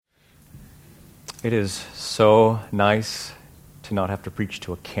It is so nice to not have to preach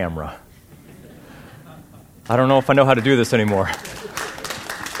to a camera. I don't know if I know how to do this anymore.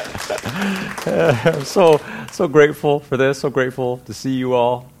 I'm so grateful for this, so grateful to see you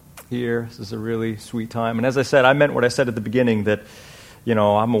all here. This is a really sweet time. And as I said, I meant what I said at the beginning, that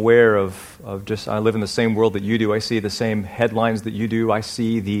I'm aware of just, I live in the same world that you do. I see the same headlines that you do. I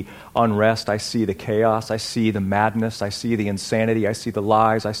see the unrest. I see the chaos. I see the madness. I see the insanity. I see the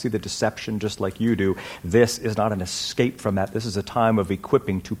lies. I see the deception just like you do. This is not an escape from that. This is a time of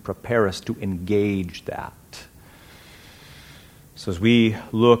equipping to prepare us to engage that. So as we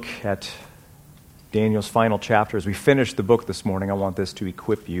look at Daniel's final chapter, as we finish the book this morning, I want this to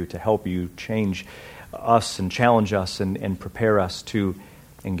equip you, to help you change us and challenge us and prepare us to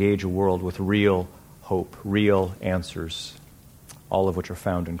engage a world with real hope, real answers, all of which are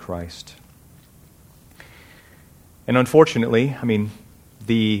found in Christ. And unfortunately,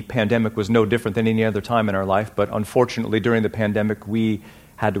 the pandemic was no different than any other time in our life, but unfortunately during the pandemic we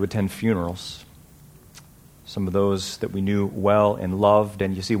had to attend funerals. Some of those that we knew well and loved.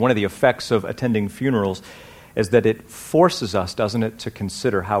 And you see, one of the effects of attending funerals is that it forces us, doesn't it, to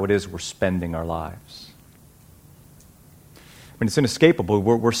consider how it is we're spending our lives. It's inescapable.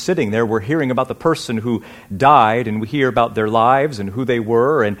 We're sitting there, we're hearing about the person who died, and we hear about their lives and who they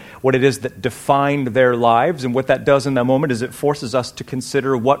were and what it is that defined their lives. And what that does in that moment is it forces us to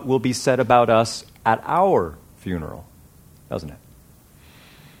consider what will be said about us at our funeral, doesn't it?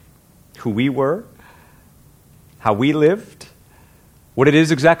 Who we were, how we lived, what it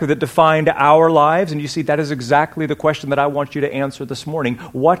is exactly that defined our lives. And you see, that is exactly the question that I want you to answer this morning.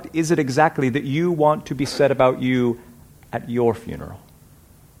 What is it exactly that you want to be said about you at your funeral?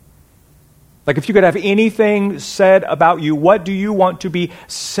 Like, if you could have anything said about you, what do you want to be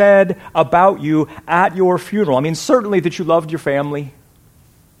said about you at your funeral? Certainly that you loved your family,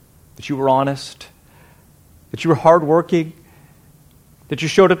 that you were honest, that you were hardworking, that you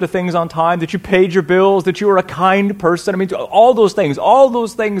showed up to things on time, that you paid your bills, that you were a kind person. All those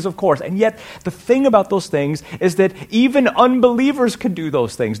things, of course. And yet, the thing about those things is that even unbelievers can do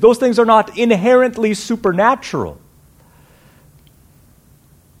those things. Those things are not inherently supernatural.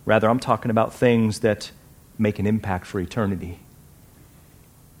 Rather, I'm talking about things that make an impact for eternity.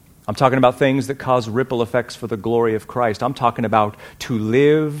 I'm talking about things that cause ripple effects for the glory of Christ. I'm talking about to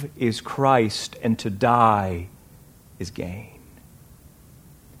live is Christ and to die is gain.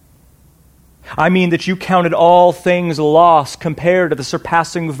 That you counted all things lost compared to the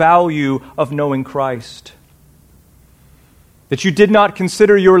surpassing value of knowing Christ. That you did not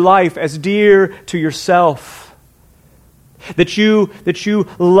consider your life as dear to yourself. That you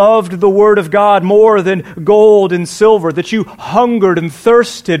loved the Word of God more than gold and silver. That you hungered and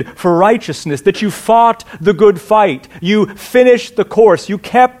thirsted for righteousness. That you fought the good fight. You finished the course. You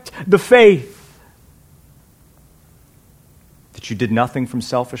kept the faith. That you did nothing from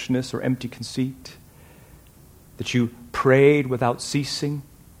selfishness or empty conceit. That you prayed without ceasing.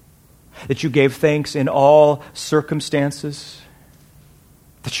 That you gave thanks in all circumstances.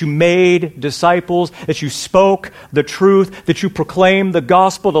 That you made disciples, that you spoke the truth, that you proclaimed the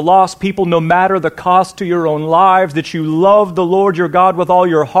gospel to lost people no matter the cost to your own lives, that you loved the Lord your God with all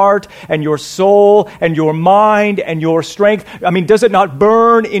your heart and your soul and your mind and your strength. Does it not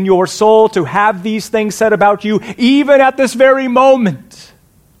burn in your soul to have these things said about you even at this very moment?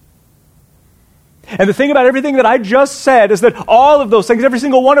 And the thing about everything that I just said is that all of those things, every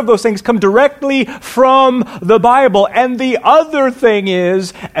single one of those things, come directly from the Bible. And the other thing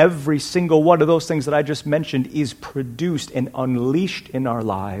is, every single one of those things that I just mentioned is produced and unleashed in our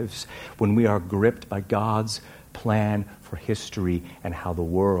lives when we are gripped by God's plan for history and how the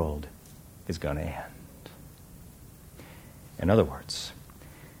world is going to end. In other words,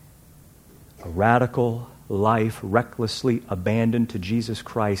 a radical life recklessly abandoned to Jesus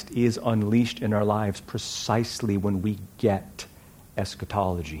Christ is unleashed in our lives precisely when we get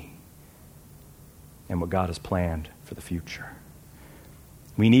eschatology and what God has planned for the future.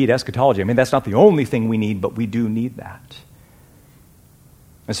 We need eschatology. That's not the only thing we need, but we do need that.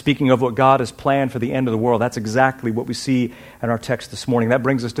 And speaking of what God has planned for the end of the world, that's exactly what we see in our text this morning. That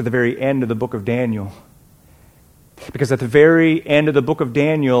brings us to the very end of the book of Daniel. Because at the very end of the book of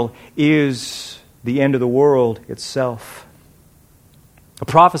Daniel is the end of the world itself. A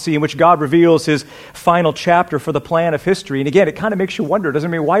prophecy in which God reveals his final chapter for the plan of history. And again, it kind of makes you wonder,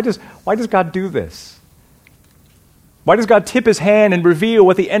 doesn't it? Why does God do this? Why does God tip his hand and reveal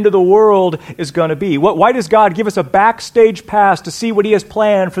what the end of the world is going to be? Why does God give us a backstage pass to see what he has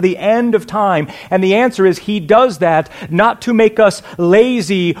planned for the end of time? And the answer is he does that not to make us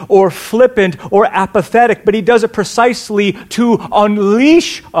lazy or flippant or apathetic, but he does it precisely to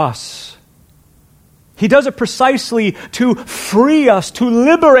unleash us He does it precisely to free us, to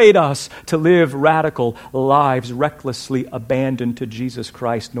liberate us, to live radical lives, recklessly abandoned to Jesus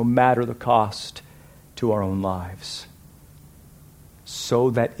Christ, no matter the cost to our own lives. So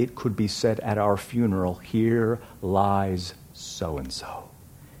that it could be said at our funeral, here lies so-and-so,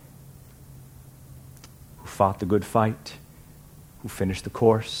 who fought the good fight, who finished the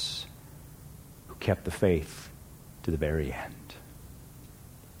course, who kept the faith to the very end.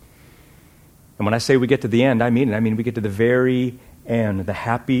 And when I say we get to the end, I mean it. I mean we get to the very end, the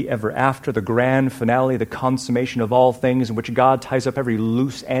happy ever after, the grand finale, the consummation of all things in which God ties up every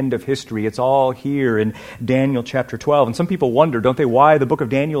loose end of history. It's all here in Daniel chapter 12. And some people wonder, don't they, why the book of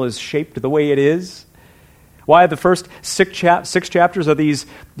Daniel is shaped the way it is? Why the first six chapters are these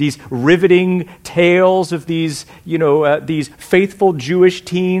riveting tales of these faithful Jewish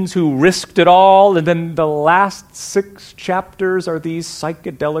teens who risked it all, and then the last 6 chapters are these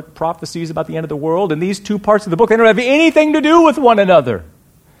psychedelic prophecies about the end of the world, and these 2 parts of the book, they don't have anything to do with one another.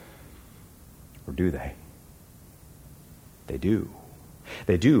 Or do they? They do.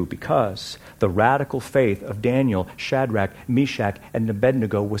 They do, because the radical faith of Daniel, Shadrach, Meshach, and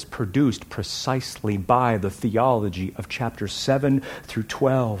Abednego was produced precisely by the theology of chapters 7 through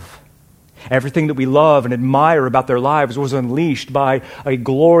 12. Everything that we love and admire about their lives was unleashed by a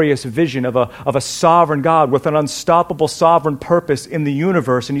glorious vision of a sovereign God with an unstoppable sovereign purpose in the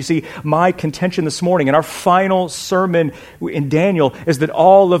universe. And you see, my contention this morning in our final sermon in Daniel is that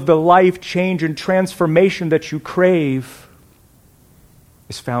all of the life change and transformation that you crave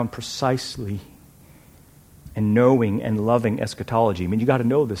is found precisely in knowing and loving eschatology. I mean, you got to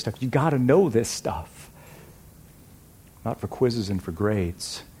know this stuff. You got to know this stuff. Not for quizzes and for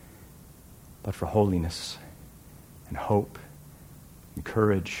grades, but for holiness and hope and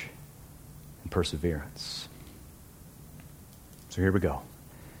courage and perseverance. So here we go.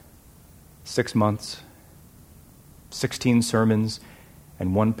 6 months, 16 sermons,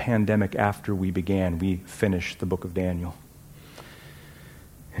 and 1 pandemic after we began, we finished the book of Daniel.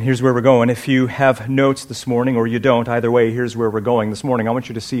 And here's where we're going. If you have notes this morning, or you don't, either way, here's where we're going this morning. I want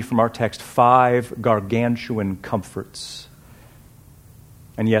you to see from our text 5 gargantuan comforts.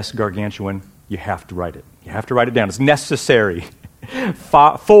 And yes, gargantuan, you have to write it. You have to write it down. It's necessary.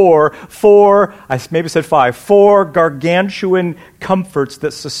 4, I maybe said 5, 4 gargantuan comforts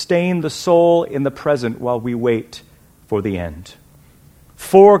that sustain the soul in the present while we wait for the end.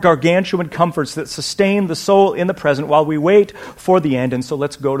 4 gargantuan comforts that sustain the soul in the present while we wait for the end. And so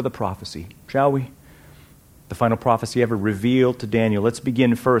let's go to the prophecy, shall we? The final prophecy ever revealed to Daniel. Let's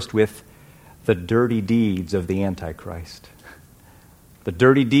begin first with the dirty deeds of the Antichrist. The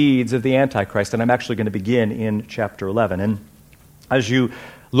dirty deeds of the Antichrist. And I'm actually going to begin in chapter 11. And as you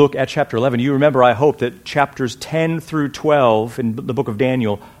look at chapter 11, you remember, I hope, that chapters 10 through 12 in the book of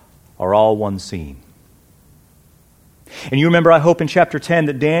Daniel are all one scene. And you remember, I hope, in chapter 10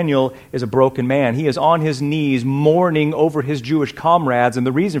 that Daniel is a broken man. He is on his knees mourning over his Jewish comrades, and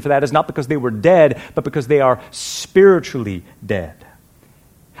the reason for that is not because they were dead, but because they are spiritually dead.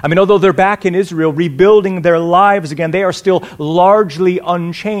 I mean, although they're back in Israel rebuilding their lives again, they are still largely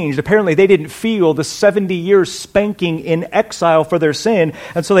unchanged. Apparently, they didn't feel the 70 years spanking in exile for their sin,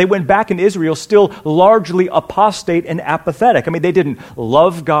 and so they went back in Israel still largely apostate and apathetic. I mean, they didn't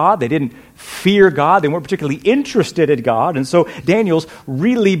love God, they didn't fear God, they weren't particularly interested in God, and so Daniel's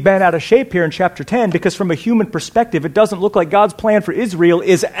really bent out of shape here in chapter 10 because from a human perspective, it doesn't look like God's plan for Israel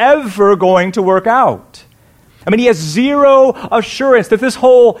is ever going to work out. I mean, he has zero assurance that this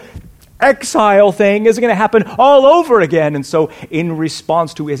whole exile thing is going to happen all over again. And so in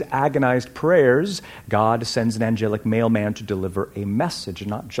response to his agonized prayers, God sends an angelic mailman to deliver a message,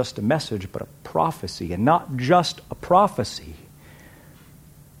 and not just a message, but a prophecy. And not just a prophecy,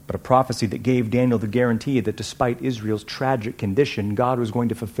 but a prophecy that gave Daniel the guarantee that despite Israel's tragic condition, God was going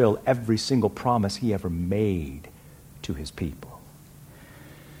to fulfill every single promise he ever made to his people.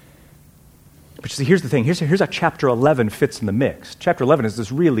 But you see, here's the thing. Here's how chapter 11 fits in the mix. Chapter 11 is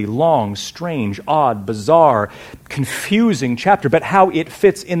this really long, strange, odd, bizarre, confusing chapter. But how it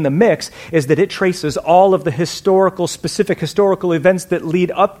fits in the mix is that it traces all of the specific historical events that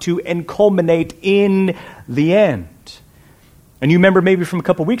lead up to and culminate in the end. And you remember maybe from a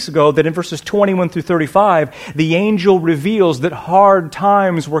couple weeks ago that in verses 21 through 35, the angel reveals that hard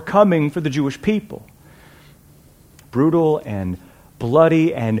times were coming for the Jewish people. Brutal and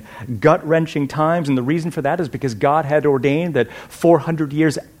bloody and gut-wrenching times, and the reason for that is because God had ordained that 400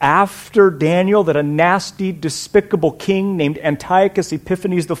 years after Daniel, that a nasty, despicable king named Antiochus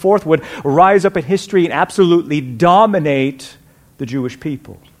Epiphanes IV would rise up in history and absolutely dominate the Jewish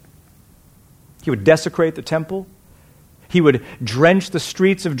people. He would desecrate the temple. He would drench the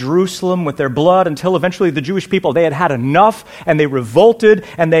streets of Jerusalem with their blood until eventually the Jewish people, they had had enough, and they revolted,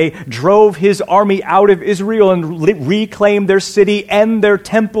 and they drove his army out of Israel and reclaimed their city and their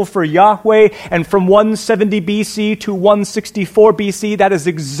temple for Yahweh. And from 170 BC to 164 BC, that is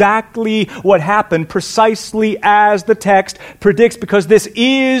exactly what happened, precisely as the text predicts, because this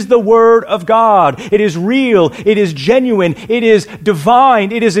is the Word of God. It is real, it is genuine, it is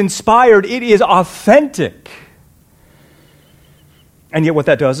divine, it is inspired, it is authentic. And yet what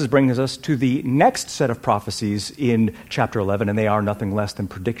that does is brings us to the next set of prophecies in chapter 11, and they are nothing less than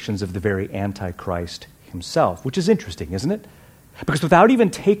predictions of the very Antichrist himself, which is interesting, isn't it? Because without even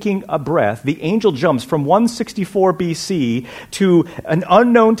taking a breath, the angel jumps from 164 BC to an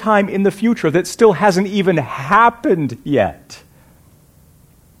unknown time in the future that still hasn't even happened yet.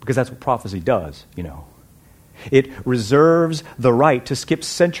 Because that's what prophecy does, you know. It reserves the right to skip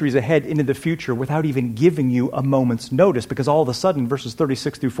centuries ahead into the future without even giving you a moment's notice, because all of a sudden, verses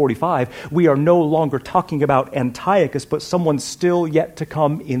 36 through 45, we are no longer talking about Antiochus, but someone still yet to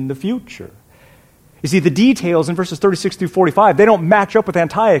come in the future. You see, the details in verses 36 through 45, they don't match up with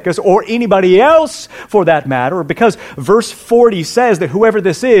Antiochus or anybody else for that matter, because verse 40 says that whoever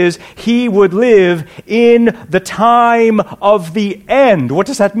this is, he would live in the time of the end. What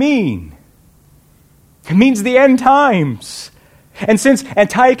does that mean? It means the end times. And since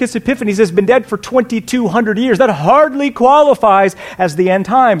Antiochus Epiphanes has been dead for 2,200 years, that hardly qualifies as the end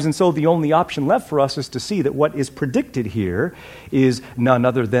times. And so the only option left for us is to see that what is predicted here is none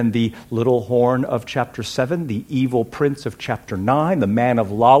other than the little horn of chapter 7, the evil prince of chapter 9, the man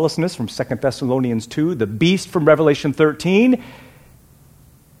of lawlessness from 2 Thessalonians 2, the beast from Revelation 13,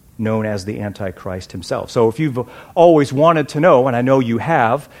 known as the Antichrist himself. So if you've always wanted to know, and I know you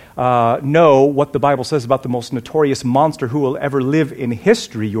have, know what the Bible says about the most notorious monster who will ever live in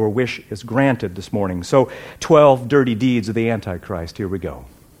history, your wish is granted this morning. So 12 dirty deeds of the Antichrist. Here we go.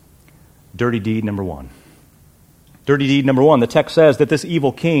 Dirty deed number 1. Dirty deed number 1. The text says that this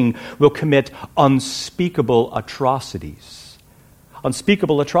evil king will commit unspeakable atrocities.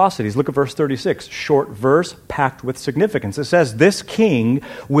 Unspeakable atrocities. Look at verse 36. Short verse, packed with significance. It says, this king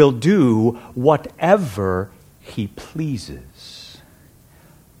will do whatever he pleases.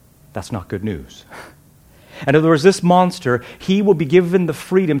 That's not good news. In other words, this monster, he will be given the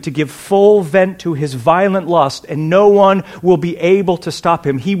freedom to give full vent to his violent lust, and no one will be able to stop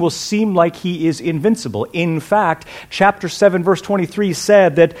him. He will seem like he is invincible. In fact, chapter 7, verse 23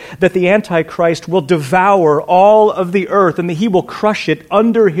 said that the Antichrist will devour all of the earth, and that he will crush it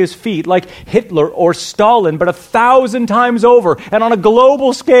under his feet, like Hitler or Stalin, but 1,000 times over, and on a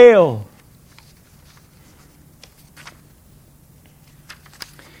global scale.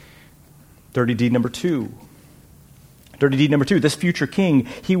 Dirty deed number 2. Dirty deed number 2, this future king,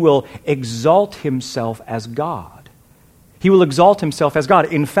 he will exalt himself as God. He will exalt himself as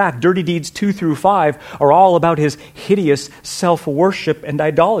God. In fact, dirty deeds 2 through 5 are all about his hideous self-worship and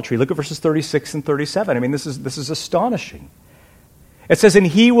idolatry. Look at verses 36 and 37. I mean, this is astonishing. It says, and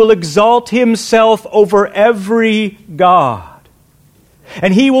he will exalt himself over every god.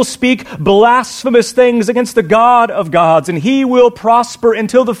 And he will speak blasphemous things against the God of gods, and he will prosper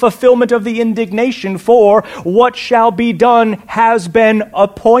until the fulfillment of the indignation, for what shall be done has been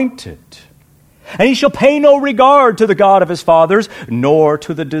appointed. And he shall pay no regard to the God of his fathers, nor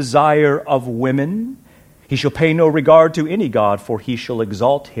to the desire of women. He shall pay no regard to any god, for he shall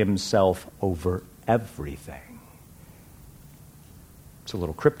exalt himself over everything. It's a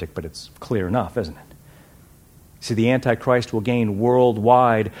little cryptic, but it's clear enough, isn't it? See, the Antichrist will gain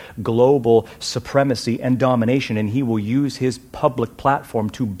worldwide, global supremacy and domination, and he will use his public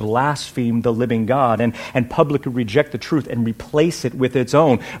platform to blaspheme the living God and publicly reject the truth and replace it with its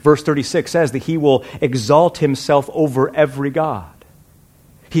own. Verse 36 says that he will exalt himself over every god.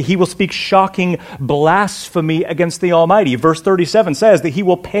 He will speak shocking blasphemy against the Almighty. Verse 37 says that he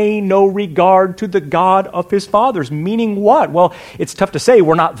will pay no regard to the God of his fathers. Meaning what? Well, it's tough to say.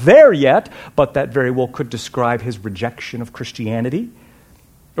 We're not there yet, but that very well could describe his rejection of Christianity.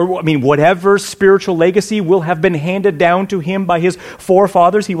 Or, I mean, whatever spiritual legacy will have been handed down to him by his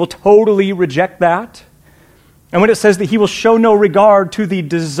forefathers, he will totally reject that. And when it says that he will show no regard to the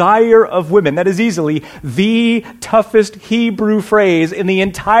desire of women, that is easily the toughest Hebrew phrase in the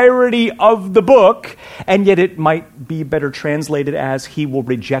entirety of the book, and yet it might be better translated as he will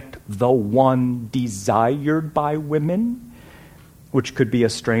reject the one desired by women, which could be a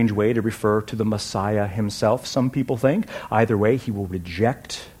strange way to refer to the Messiah himself, some people think. Either way, he will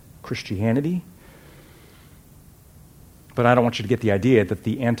reject Christianity. But I don't want you to get the idea that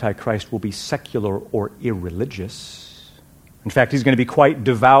the Antichrist will be secular or irreligious. In fact, he's going to be quite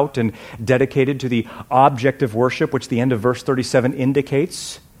devout and dedicated to the object of worship, which the end of verse 37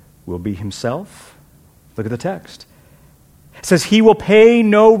 indicates will be himself. Look at the text. It says, he will pay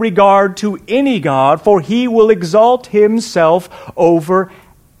no regard to any god, for he will exalt himself over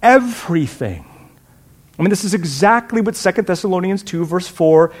everything. I mean, this is exactly what 2 Thessalonians 2, verse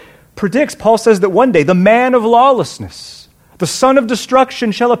 4 predicts. Paul says that one day the man of lawlessness, the son of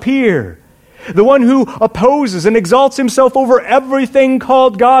destruction, shall appear. The one who opposes and exalts himself over everything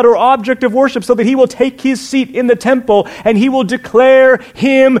called God or object of worship, so that he will take his seat in the temple and he will declare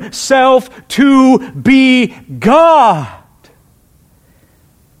himself to be God.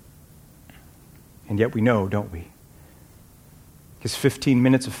 And yet we know, don't we? His 15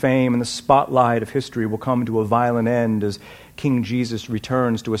 minutes of fame and the spotlight of history will come to a violent end as King Jesus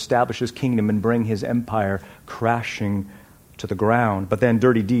returns to establish his kingdom and bring his empire crashing to the ground. But then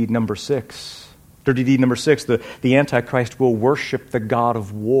dirty deed number 6. Dirty deed number 6, the Antichrist will worship the God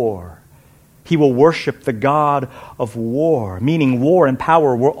of war. He will worship the God of war, meaning war and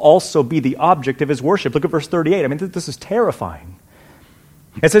power will also be the object of his worship. Look at verse 38. I mean, this is terrifying.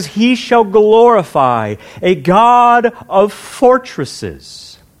 It says, he shall glorify a God of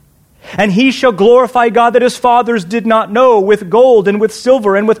fortresses. And he shall glorify God that his fathers did not know, with gold and with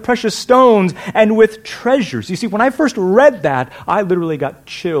silver and with precious stones and with treasures. You see, when I first read that, I literally got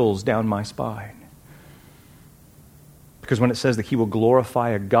chills down my spine. Because when it says that he will glorify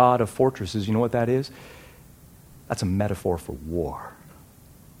a God of fortresses, you know what that is? That's a metaphor for war.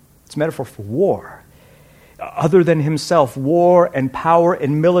 It's a metaphor for war. Other than himself, war and power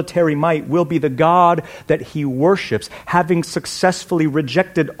and military might will be the God that he worships. Having successfully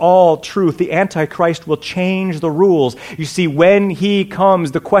rejected all truth, the Antichrist will change the rules. You see, when he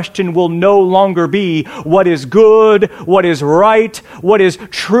comes, the question will no longer be what is good, what is right, what is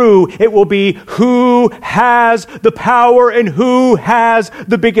true. It will be who has the power and who has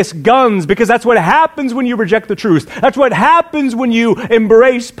the biggest guns, because that's what happens when you reject the truth. That's what happens when you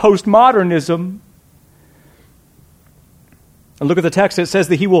embrace postmodernism. And look at the text. It says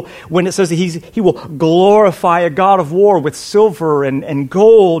that he will glorify a God of war with silver and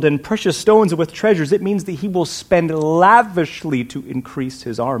gold and precious stones and with treasures. It means that he will spend lavishly to increase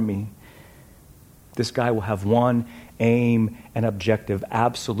his army. This guy will have one aim and objective: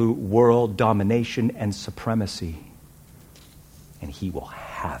 absolute world domination and supremacy. And he will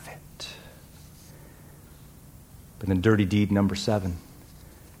have it. But then dirty deed number 7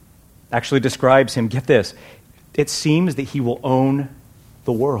 actually describes him, get this, it seems that he will own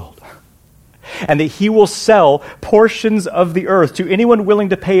the world, and that he will sell portions of the earth to anyone willing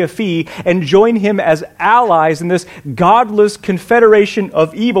to pay a fee and join him as allies in this godless confederation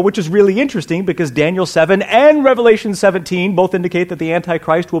of evil, which is really interesting because Daniel 7 and Revelation 17 both indicate that the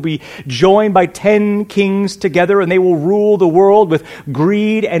Antichrist will be joined by 10 kings together, and they will rule the world with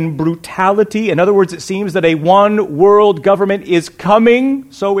greed and brutality. In other words, it seems that a one world government is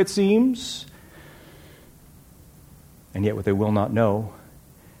coming, so it seems. And yet what they will not know,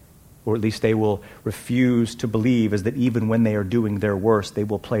 or at least they will refuse to believe, is that even when they are doing their worst, they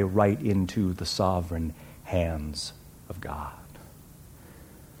will play right into the sovereign hands of God.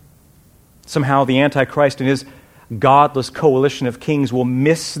 Somehow the Antichrist and his godless coalition of kings will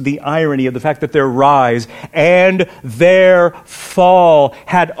miss the irony of the fact that their rise and their fall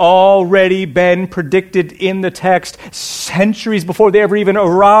had already been predicted in the text centuries before they ever even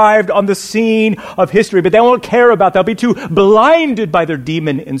arrived on the scene of history. But they won't care about that. They'll be too blinded by their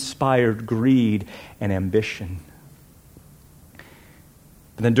demon-inspired greed and ambition.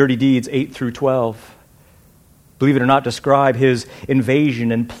 And then dirty deeds 8 through 12. Believe it or not, describe his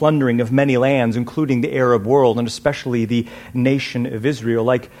invasion and plundering of many lands, including the Arab world, and especially the nation of Israel.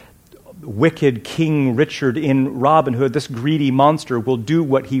 Like wicked King Richard in Robin Hood, this greedy monster will do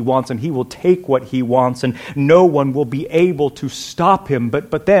what he wants, and he will take what he wants, and no one will be able to stop him.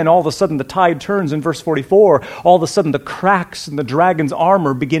 But then all of a sudden the tide turns in verse 44. All of a sudden the cracks in the dragon's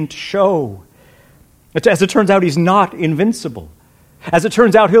armor begin to show. As it turns out, he's not invincible. As it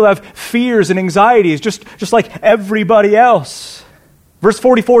turns out, he'll have fears and anxieties just like everybody else. Verse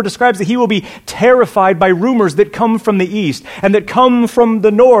 44 describes that he will be terrified by rumors that come from the east and that come from the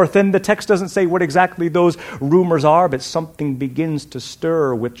north. And the text doesn't say what exactly those rumors are, but something begins to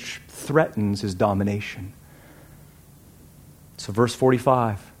stir which threatens his domination. So verse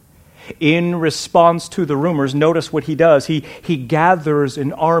 45. In response to the rumors, notice what he does. He gathers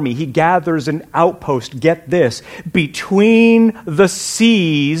an army. He gathers an outpost, get this, between the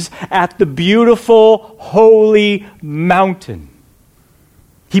seas at the beautiful holy mountain.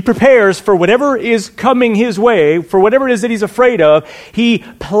 He prepares for whatever is coming his way, for whatever it is that he's afraid of. He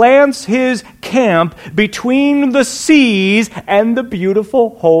plants his camp between the seas and the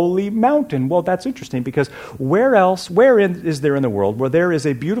beautiful holy mountain. Well, that's interesting because where is there in the world where there is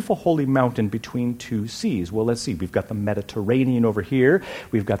a beautiful holy mountain between two seas? Well, let's see. We've got the Mediterranean over here.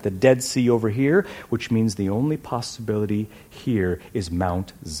 We've got the Dead Sea over here, which means the only possibility here is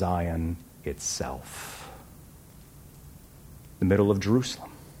Mount Zion itself. The middle of Jerusalem.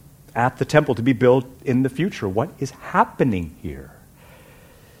 At the temple to be built in the future. What is happening here?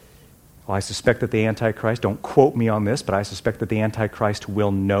 Well, I suspect that the Antichrist, don't quote me on this, but I suspect that the Antichrist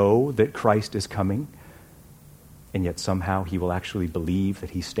will know that Christ is coming, and yet somehow he will actually believe that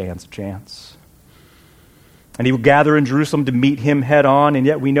he stands a chance. And he will gather in Jerusalem to meet him head on, and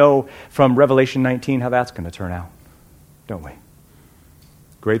yet we know from Revelation 19 how that's going to turn out, don't we?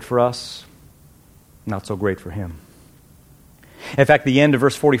 Great for us, not so great for him. In fact, the end of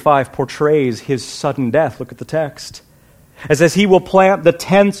verse 45 portrays his sudden death. Look at the text. It says, he will plant the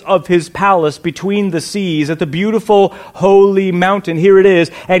tents of his palace between the seas at the beautiful holy mountain. Here it is.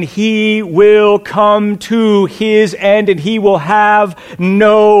 And he will come to his end, and he will have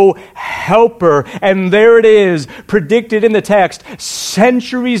no helper. And there it is, predicted in the text,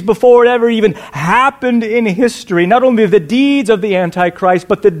 centuries before it ever even happened in history. Not only the deeds of the Antichrist,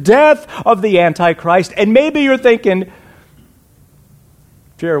 but the death of the Antichrist. And maybe you're thinking,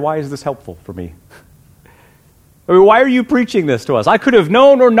 Jared, why is this helpful for me? I mean, why are you preaching this to us? I could have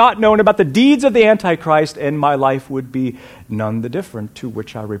known or not known about the deeds of the Antichrist, and my life would be none the different. To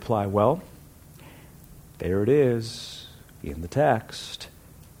which I reply, well, there it is in the text,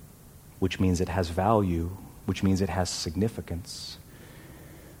 which means it has value, which means it has significance.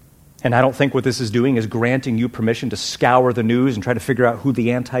 And I don't think what this is doing is granting you permission to scour the news and try to figure out who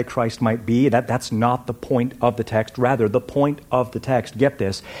the Antichrist might be. That's not the point of the text. Rather, the point of the text, get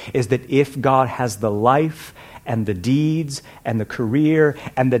this, is that if God has the life and the deeds and the career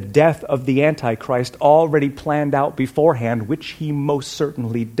and the death of the Antichrist already planned out beforehand, which he most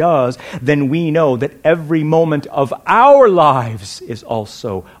certainly does, then we know that every moment of our lives is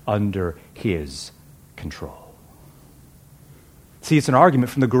also under his control. See, it's an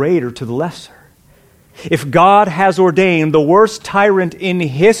argument from the greater to the lesser. If God has ordained the worst tyrant in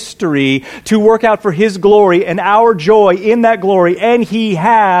history to work out for his glory and our joy in that glory, and he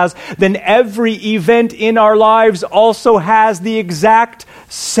has, then every event in our lives also has the exact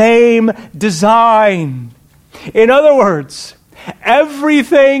same design. In other words,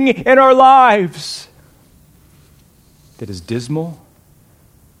 everything in our lives that is dismal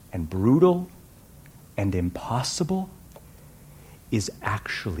and brutal and impossible is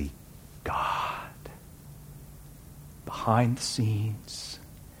actually God. Behind the scenes,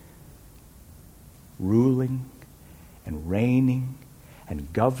 ruling and reigning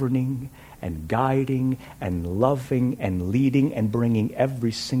and governing and guiding and loving and leading and bringing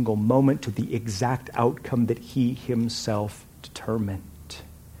every single moment to the exact outcome that he himself determined.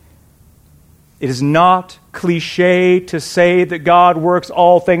 It is not cliche to say that God works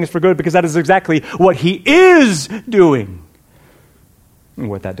all things for good, because that is exactly what he is doing. And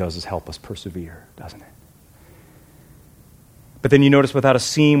what that does is help us persevere, doesn't it? But then you notice, without a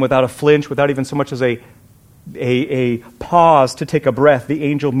seam, without a flinch, without even so much as a pause to take a breath, the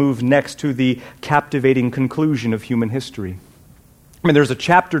angel moved next to the captivating conclusion of human history. I mean, there's a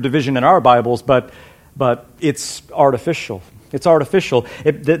chapter division in our Bibles, but it's artificial. It's artificial.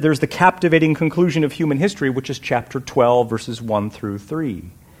 There's the captivating conclusion of human history, which is chapter 12, verses 1 through 3.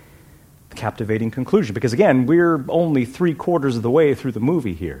 The captivating conclusion. Because again, we're only 3/4 of the way through the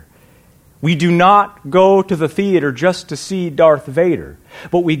movie here. We do not go to the theater just to see Darth Vader,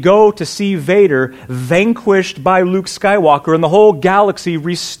 but we go to see Vader vanquished by Luke Skywalker and the whole galaxy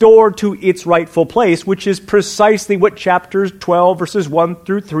restored to its rightful place, which is precisely what chapters 12, verses 1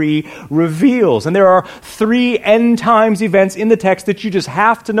 through 3 reveals. And there are 3 end times events in the text that you just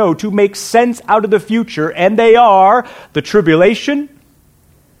have to know to make sense out of the future, and they are the tribulation.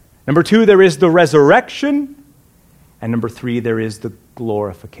 Number 2, there is the resurrection. And number 3, there is the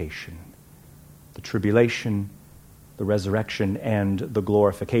glorification. The tribulation, the resurrection, and the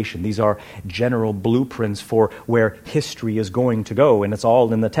glorification. These are general blueprints for where history is going to go, and it's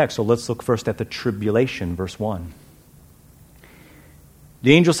all in the text. So let's look first at the tribulation, verse 1.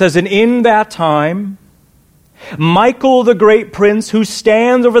 The angel says, "And in that time, Michael the great prince, who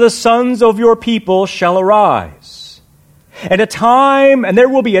stands over the sons of your people, shall arise. And there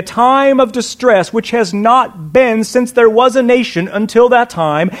will be a time of distress which has not been since there was a nation until that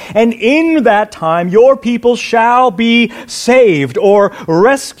time. And in that time your people shall be saved or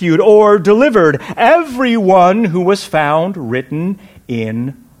rescued or delivered, everyone who was found written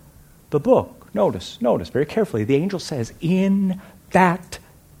in the book. Notice very carefully. The angel says, in that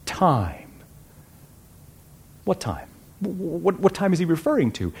time. What time? What time is he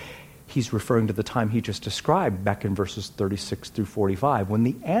referring to? He's referring to the time he just described back in verses 36 through 45, when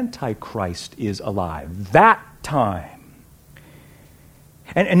the Antichrist is alive. That time.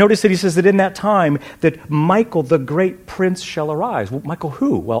 And notice that he says that in that time that Michael, the great prince, shall arise. Well, Michael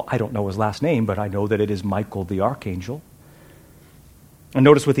who? Well, I don't know his last name, but I know that it is Michael the archangel. And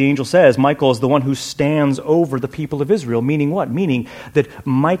notice what the angel says. Michael is the one who stands over the people of Israel. Meaning what? Meaning that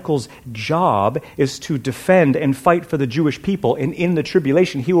Michael's job is to defend and fight for the Jewish people. And in the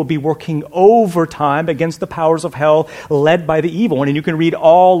tribulation, he will be working overtime against the powers of hell led by the evil one. And you can read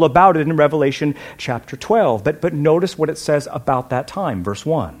all about it in Revelation chapter 12. But notice what it says about that time. Verse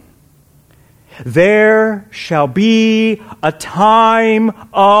 1. There shall be a time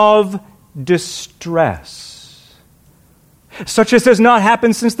of distress, such as has not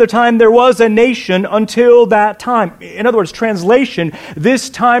happened since the time there was a nation until that time. In other words, translation, this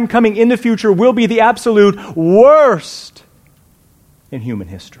time coming in the future will be the absolute worst in human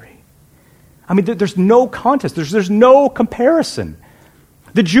history. I mean, there's no contest. There's no comparison.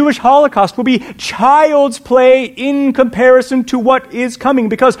 The Jewish Holocaust will be child's play in comparison to what is coming,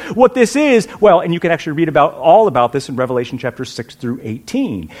 because what this is, well, and you can actually read all about this in Revelation chapter 6 through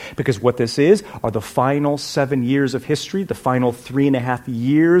 18, because what this is are the final 7 years of history, the final 3.5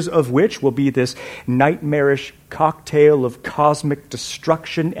 years of which will be this nightmarish cocktail of cosmic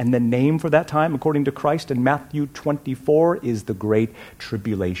destruction, and the name for that time, according to Christ in Matthew 24, is the Great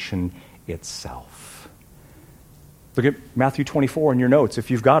Tribulation itself. Look at Matthew 24 in your notes if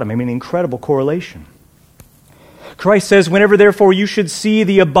you've got them. I mean, incredible correlation. Christ says, whenever therefore you should see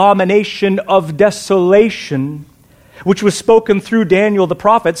the abomination of desolation, which was spoken through Daniel the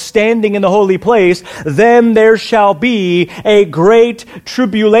prophet, standing in the holy place, then there shall be a great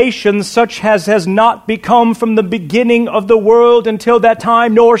tribulation, such as has not become from the beginning of the world until that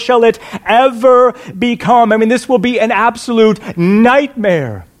time, nor shall it ever become. I mean, this will be an absolute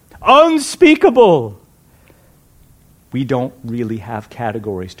nightmare, unspeakable. We don't really have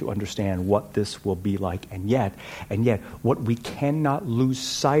categories to understand what this will be like. And yet, what we cannot lose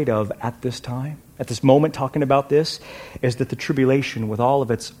sight of at this time, at this moment talking about this, is that the tribulation, with all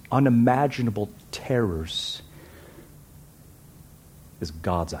of its unimaginable terrors, is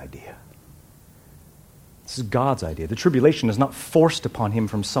God's idea. This is God's idea. The tribulation is not forced upon him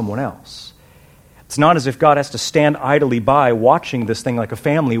from someone else. It's not as if God has to stand idly by watching this thing like a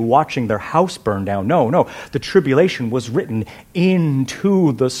family watching their house burn down. No. The tribulation was written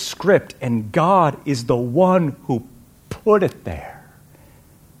into the script, and God is the one who put it there.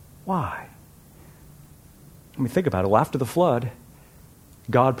 Why? I mean, think about it. Well, after the flood,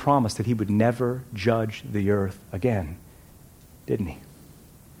 God promised that he would never judge the earth again, didn't he?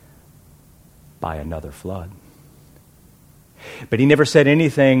 By another flood. But he never said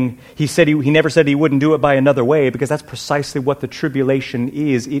anything. He never said he wouldn't do it by another way, because that's precisely what the tribulation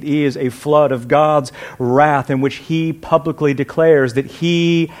is. It is a flood of God's wrath in which he publicly declares that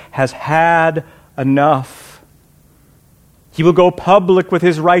he has had enough. He will go public with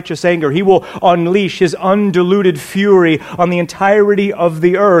his righteous anger. He will unleash his undiluted fury on the entirety of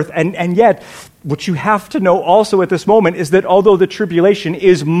the earth. And yet, what you have to know also at this moment is that although the tribulation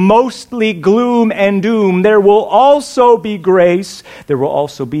is mostly gloom and doom, there will also be grace. There will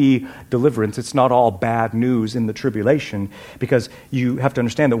also be deliverance. It's not all bad news in the tribulation, because you have to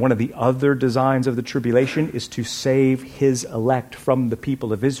understand that one of the other designs of the tribulation is to save his elect from the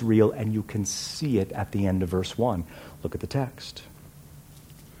people of Israel, and you can see it at the end of verse 1. Look at the text.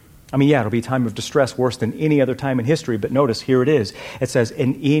 I mean, yeah, it'll be a time of distress worse than any other time in history, but notice, here it is. It says,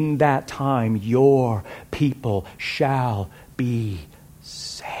 and in that time your people shall be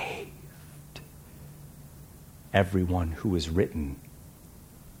saved. Everyone who is written,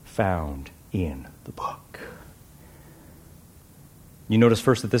 found in the book. You notice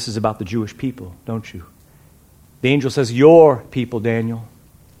first that this is about the Jewish people, don't you? The angel says, your people, Daniel.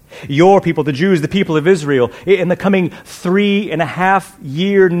 Your people, the Jews, the people of Israel, in the coming 3.5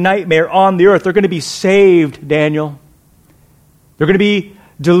 year nightmare on the earth, they're going to be saved, Daniel. They're going to be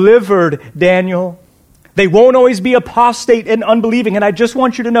delivered, Daniel. They won't always be apostate and unbelieving. And I just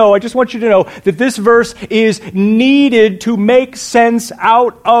want you to know that this verse is needed to make sense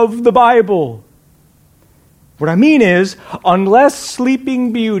out of the Bible. What I mean is, unless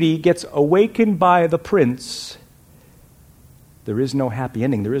Sleeping Beauty gets awakened by the prince, there is no happy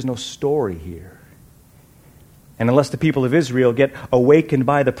ending. There is no story here. And unless the people of Israel get awakened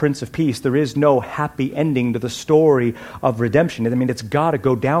by the Prince of Peace, there is no happy ending to the story of redemption. I mean, it's got to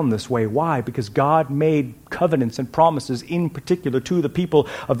go down this way. Why? Because God made covenants and promises in particular to the people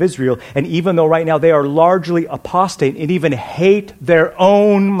of Israel. And even though right now they are largely apostate and even hate their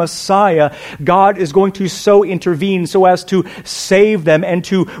own Messiah, God is going to so intervene so as to save them and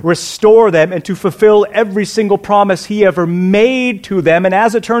to restore them and to fulfill every single promise He ever made to them. And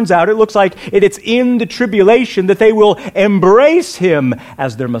as it turns out, it looks like it's in the tribulation that they will embrace Him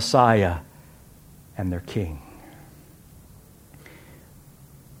as their Messiah and their King.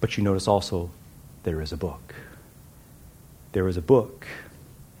 But you notice also there is a book. There is a book.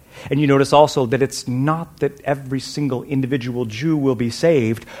 And you notice also that it's not that every single individual Jew will be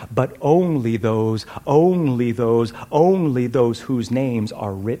saved, but only those whose names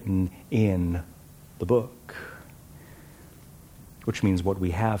are written in the book. Which means what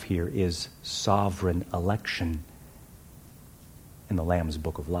we have here is sovereign election in the Lamb's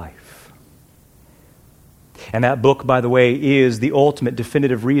Book of Life. And that book, by the way, is the ultimate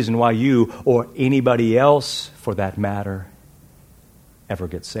definitive reason why you, or anybody else for that matter, ever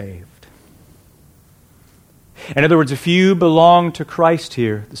get saved. In other words, if you belong to Christ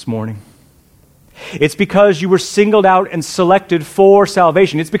here this morning, it's because you were singled out and selected for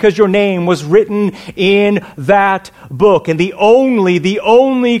salvation. It's because your name was written in that book. And the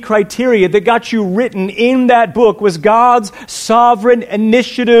only criteria that got you written in that book was God's sovereign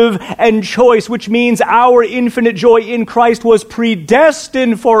initiative and choice, which means our infinite joy in Christ was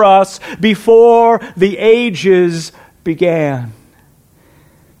predestined for us before the ages began.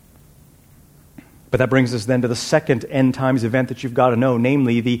 But that brings us then to the second end times event that you've got to know,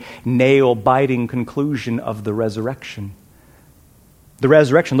 namely the nail-biting conclusion of the resurrection. The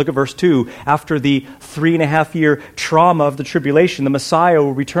resurrection, look at verse 2. After the 3.5-year trauma of the tribulation, the Messiah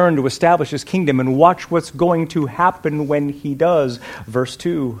will return to establish His kingdom, and watch what's going to happen when He does. Verse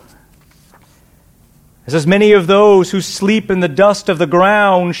 2. It says, many of those who sleep in the dust of the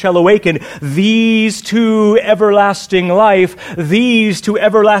ground shall awaken, these to everlasting life, these to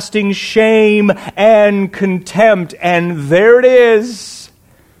everlasting shame and contempt. And there it is.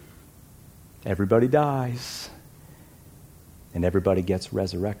 Everybody dies, and everybody gets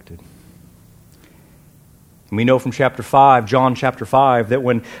resurrected. And we know from chapter 5, John chapter 5, that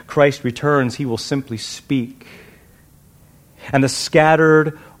when Christ returns, He will simply speak. And the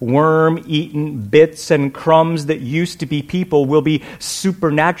scattered, worm-eaten bits and crumbs that used to be people will be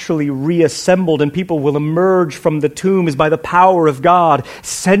supernaturally reassembled, and people will emerge from the tombs by the power of God.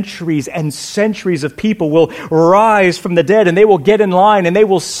 Centuries and centuries of people will rise from the dead, and they will get in line, and they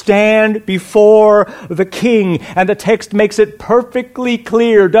will stand before the King. And the text makes it perfectly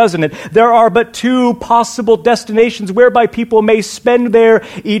clear, doesn't it? There are but two possible destinations whereby people may spend their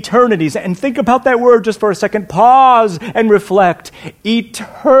eternities. And think about that word just for a second. Pause and reflect.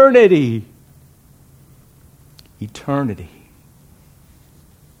 Eternity. Eternity.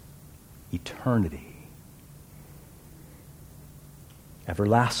 Eternity.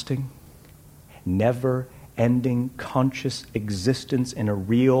 Everlasting, never-ending, conscious existence in a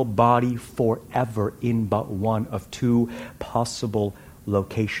real body forever in but one of two possible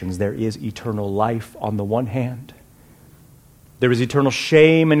locations. There is eternal life on the one hand. There is eternal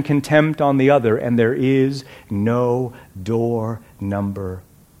shame and contempt on the other, and there is no door number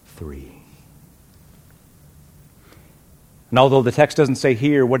 3. And although the text doesn't say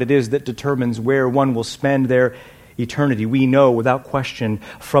here what it is that determines where one will spend their eternity, we know without question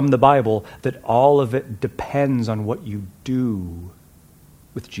from the Bible that all of it depends on what you do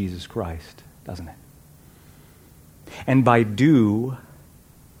with Jesus Christ, doesn't it? And by do,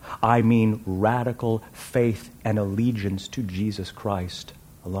 I mean radical faith and allegiance to Jesus Christ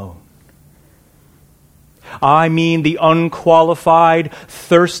alone. I mean the unqualified,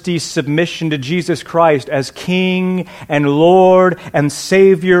 thirsty submission to Jesus Christ as King and Lord and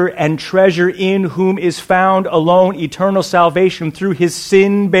Savior and treasure, in whom is found alone eternal salvation through His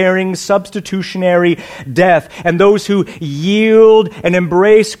sin-bearing substitutionary death. And those who yield and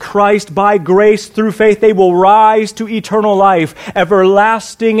embrace Christ by grace through faith, they will rise to eternal life,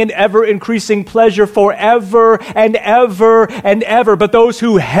 everlasting and ever-increasing pleasure forever and ever and ever. But those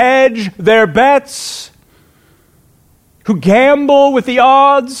who hedge their bets, who gamble with the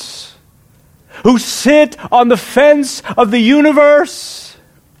odds, who sit on the fence of the universe,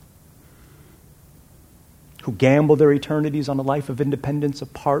 who gamble their eternities on a life of independence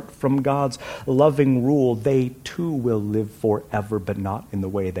apart from God's loving rule, they too will live forever, but not in the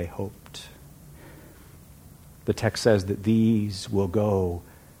way they hoped. The text says that these will go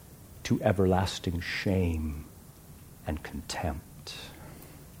to everlasting shame and contempt.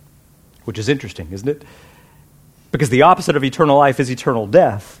 Which is interesting, isn't it? because the opposite of eternal life is eternal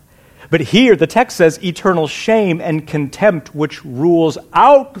death. But here the text says eternal shame and contempt, which rules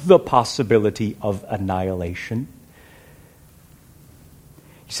out the possibility of annihilation.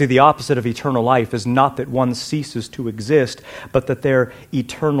 You see, the opposite of eternal life is not that one ceases to exist, but that their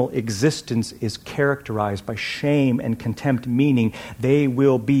eternal existence is characterized by shame and contempt, meaning they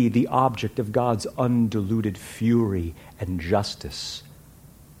will be the object of God's undiluted fury and justice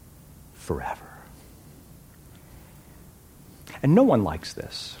forever. And no one likes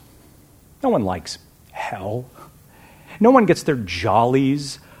this. No one likes hell. No one gets their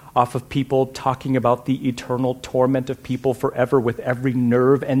jollies off of people talking about the eternal torment of people forever, with every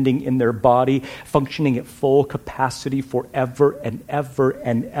nerve ending in their body functioning at full capacity forever and ever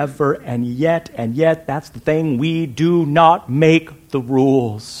and ever. And yet, that's the thing, we do not make the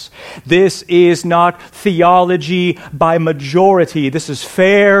rules. This is not theology by majority. This is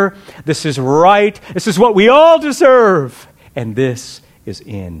fair. This is right. This is what we all deserve. And this is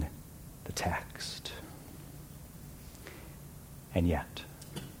in the text. And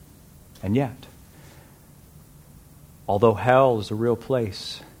yet, although hell is a real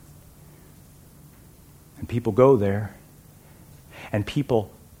place, and people go there, and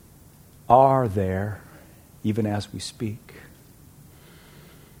people are there even as we speak,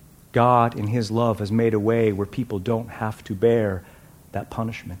 God in His love has made a way where people don't have to bear that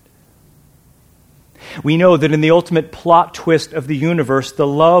punishment. We know that in the ultimate plot twist of the universe, the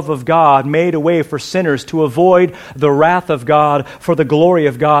love of God made a way for sinners to avoid the wrath of God for the glory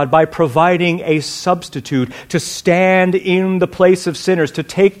of God by providing a substitute to stand in the place of sinners, to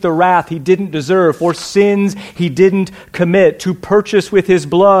take the wrath He didn't deserve for sins He didn't commit, to purchase with His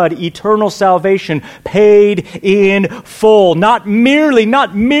blood eternal salvation paid in full. Not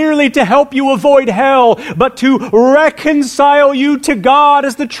merely to help you avoid hell, but to reconcile you to God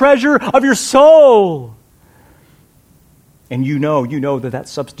as the treasure of your soul. And you know that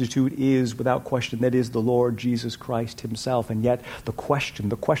substitute is, without question, that is the Lord Jesus Christ Himself. And yet the question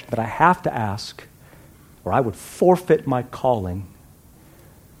that I have to ask, or I would forfeit my calling,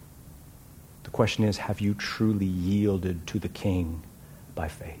 the question is, have you truly yielded to the King by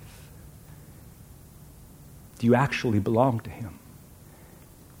faith? Do you actually belong to Him?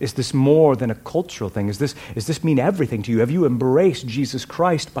 Is this more than a cultural thing? Does this mean everything to you? Have you embraced Jesus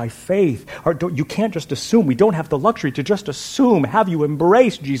Christ by faith? Or you can't just assume. We don't have the luxury to just assume. Have you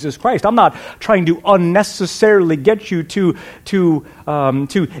embraced Jesus Christ? I'm not trying to unnecessarily get you to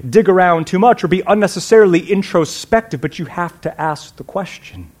dig around too much or be unnecessarily introspective, but you have to ask the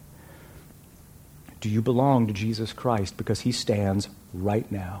question. Do you belong to Jesus Christ? Because He stands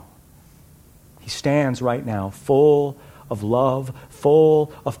right now. He stands right now, full of love,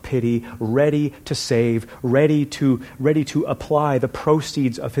 full of pity, ready to save, ready to apply the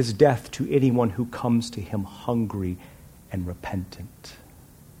proceeds of His death to anyone who comes to Him hungry and repentant.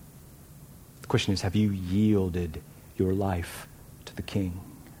 The question is, have you yielded your life to the King?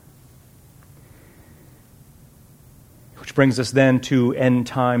 Which brings us then to end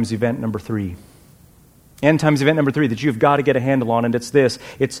times event number 3. End times event number 3 that you've got to get a handle on, and it's this.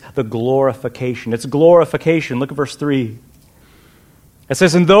 It's the glorification. It's glorification. Look at verse 3. It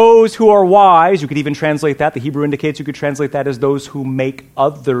says, and those who are wise, you could even translate that, the Hebrew indicates you could translate that as those who make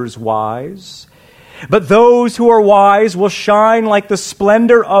others wise. But those who are wise will shine like the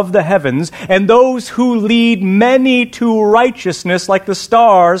splendor of the heavens, and those who lead many to righteousness like the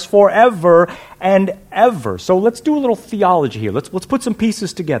stars forever and ever. So let's do a little theology here. Let's put some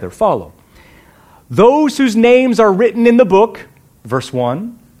pieces together. Follow. Those whose names are written in the book, verse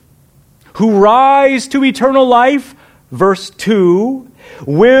 1, who rise to eternal life, verse 2,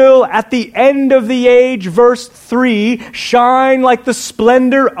 will at the end of the age, verse 3, shine like the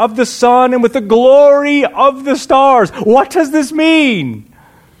splendor of the sun and with the glory of the stars. What does this mean?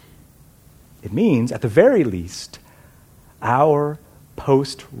 It means, at the very least, our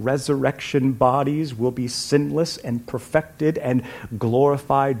post-resurrection bodies will be sinless and perfected and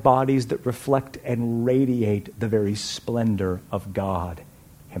glorified bodies that reflect and radiate the very splendor of God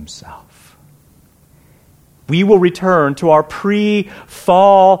Himself. We will return to our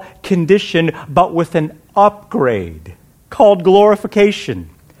pre-fall condition, but with an upgrade called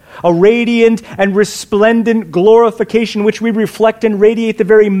glorification. A radiant and resplendent glorification which we reflect and radiate the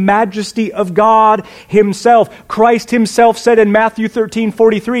very majesty of God Himself. Christ Himself said in Matthew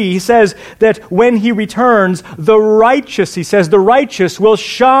 13:43, He says that when He returns, the righteous will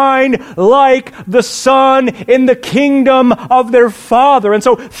shine like the sun in the kingdom of their Father. And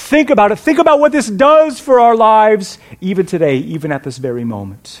so think about it. Think about what this does for our lives, even today, even at this very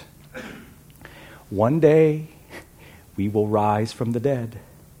moment. One day, we will rise from the dead,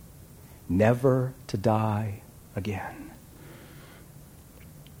 never to die again.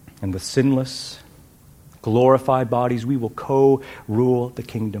 And with sinless, glorified bodies, we will co-rule the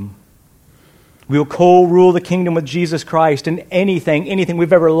kingdom. We will co-rule the kingdom with Jesus Christ, and anything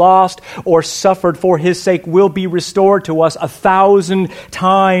we've ever lost or suffered for His sake will be restored to us 1,000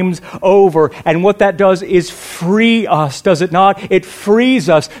 times over. And what that does is free us, does it not? It frees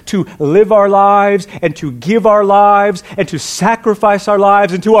us to live our lives and to give our lives and to sacrifice our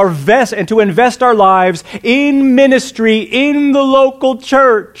lives and to invest our lives in ministry in the local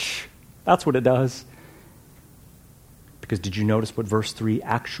church. That's what it does. Because did you notice what verse 3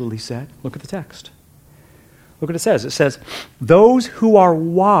 actually said? Look at the text. Look what it says. It says, those who are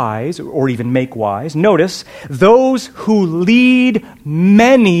wise, or even make wise, notice, those who lead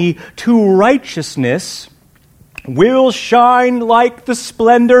many to righteousness will shine like the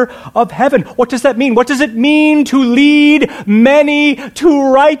splendor of heaven. What does that mean? What does it mean to lead many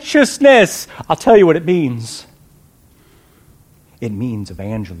to righteousness? I'll tell you what it means. It means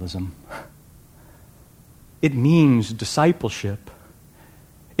evangelism. It means discipleship.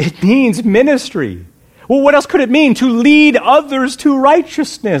 It means ministry. Well, what else could it mean? To lead others to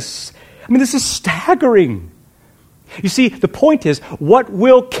righteousness. I mean, this is staggering. You see, the point is, what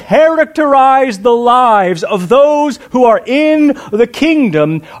will characterize the lives of those who are in the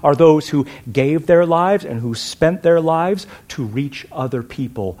kingdom are those who gave their lives and who spent their lives to reach other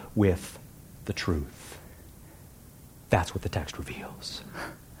people with the truth. That's what the text reveals.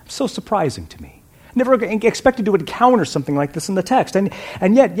 So surprising to me. Never expected to encounter something like this in the text. And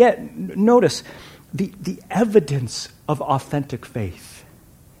yet, notice, the evidence of authentic faith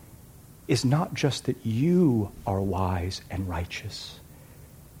is not just that you are wise and righteous,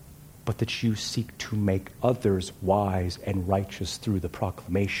 but that you seek to make others wise and righteous through the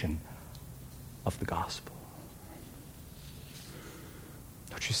proclamation of the gospel.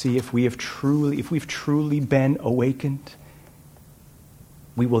 Don't you see, if we've truly been awakened,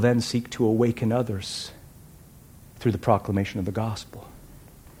 we will then seek to awaken others through the proclamation of the gospel.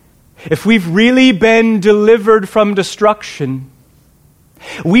 If we've really been delivered from destruction,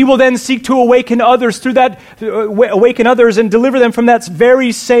 we will then seek to awaken others through that, awaken others and deliver them from that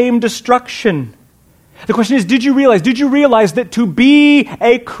very same destruction. The question is, did you realize that to be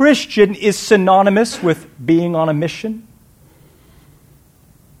a Christian is synonymous with being on a mission?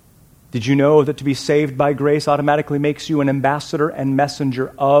 Did you know that to be saved by grace automatically makes you an ambassador and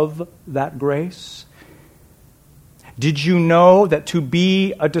messenger of that grace? Did you know that to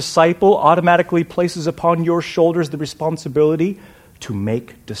be a disciple automatically places upon your shoulders the responsibility to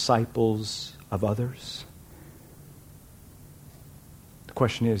make disciples of others? The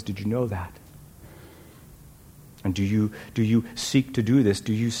question is, did you know that? And do you seek to do this?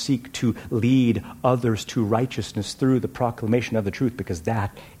 Do you seek to lead others to righteousness through the proclamation of the truth? Because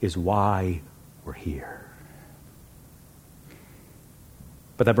that is why we're here.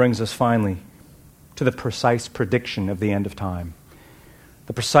 But that brings us finally to the precise prediction of the end of time.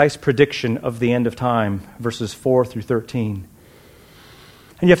 The precise prediction of the end of time, verses 4 through 13.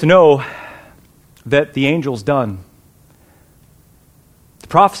 And you have to know that the angel's done.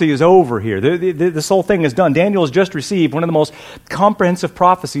 Prophecy is over here. This whole thing is done. Daniel has just received one of the most comprehensive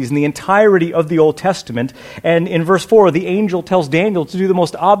prophecies in the entirety of the Old Testament. And in verse 4, the angel tells Daniel to do the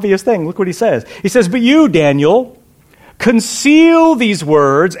most obvious thing. Look what he says. He says, "But you, Daniel, conceal these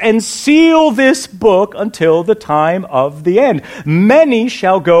words and seal this book until the time of the end. Many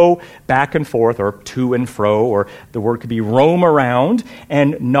shall go back and forth, or to and fro, or the word could be roam around,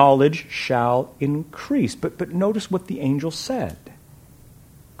 and knowledge shall increase." But notice what the angel said.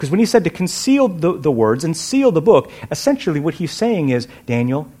 Because when he said to conceal the words and seal the book, essentially what he's saying is,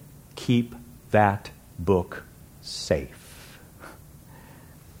 Daniel, keep that book safe.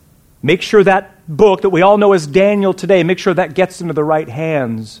 Make sure that book that we all know as Daniel today, make sure that gets into the right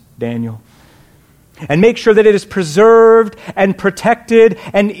hands, Daniel. And make sure that it is preserved and protected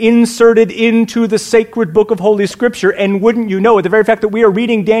and inserted into the sacred book of Holy Scripture. And wouldn't you know it, the very fact that we are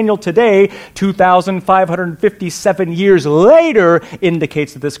reading Daniel today, 2,557 years later,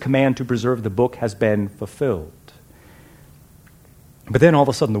 indicates that this command to preserve the book has been fulfilled. But then all of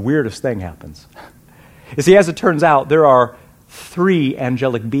a sudden the weirdest thing happens. You see, as it turns out, there are 3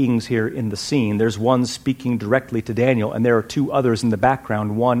 angelic beings here in the scene. There's one speaking directly to Daniel, and there are 2 others in the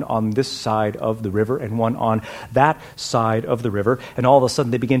background, one on this side of the river and one on that side of the river. And all of a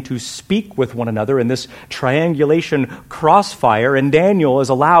sudden they begin to speak with one another in this triangulation crossfire, and Daniel is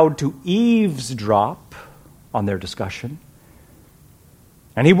allowed to eavesdrop on their discussion.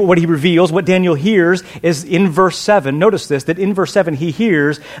 And what he reveals, what Daniel hears, is in verse 7. Notice this, that in verse 7 he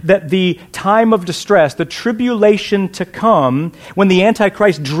hears that the time of distress, the tribulation to come, when the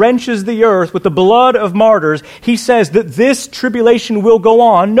Antichrist drenches the earth with the blood of martyrs, he says that this tribulation will go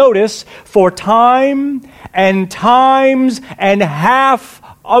on, notice, for time and times and half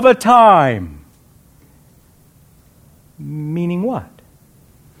of a time. Meaning what?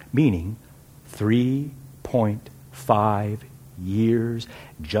 Meaning 3.5 years,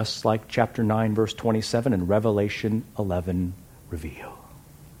 just like chapter 9, verse 27 and Revelation 11 reveal.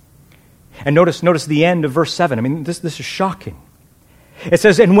 And notice the end of verse 7. I mean, this is shocking. It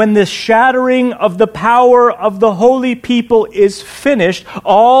says, and when the shattering of the power of the holy people is finished,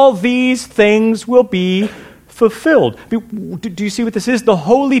 all these things will be fulfilled. Do you see what this is? The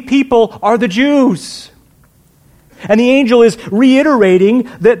holy people are the Jews. And the angel is reiterating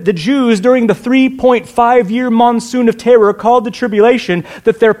that the Jews, during the 3.5-year monsoon of terror called the tribulation,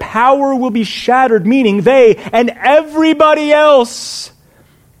 that their power will be shattered, meaning they and everybody else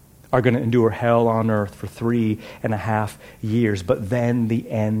are going to endure hell on earth for 3.5 years. But then the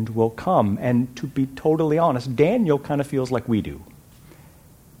end will come. And to be totally honest, Daniel kind of feels like we do.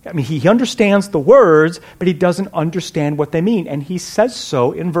 I mean, he understands the words, but he doesn't understand what they mean. And he says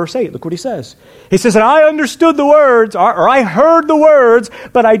so in verse 8. Look what he says. He says, and I understood the words, or I heard the words,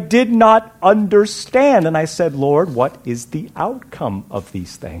 but I did not understand. And I said, Lord, what is the outcome of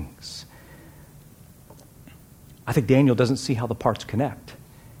these things? I think Daniel doesn't see how the parts connect.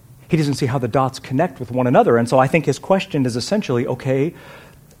 He doesn't see how the dots connect with one another. And so I think his question is essentially,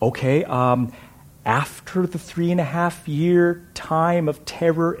 after the 3.5-year time of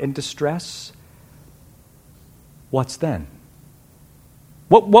terror and distress, what's then?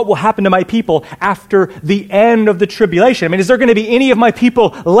 What will happen to my people after the end of the tribulation? I mean, is there going to be any of my people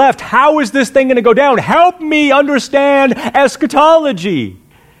left? How is this thing going to go down? Help me understand eschatology,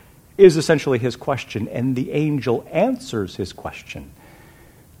 is essentially his question. And the angel answers his question.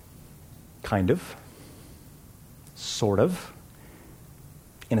 Kind of. Sort of.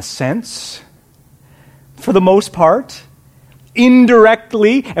 In a sense. For the most part,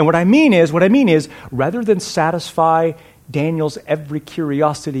 indirectly. And what I mean is, rather than satisfy Daniel's every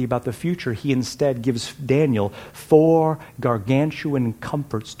curiosity about the future, he instead gives Daniel 4 gargantuan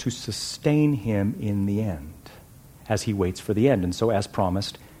comforts to sustain him in the end, as he waits for the end. And so, as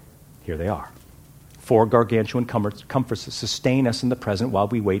promised, here they are. 4 gargantuan comforts that sustain us in the present while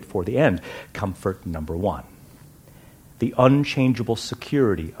we wait for the end. Comfort number 1, the unchangeable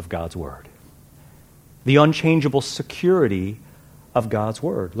security of God's word. The unchangeable security of God's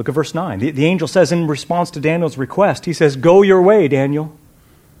word. Look at verse 9. The angel says in response to Daniel's request, he says, go your way, Daniel,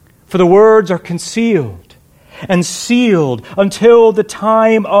 for the words are concealed and sealed until the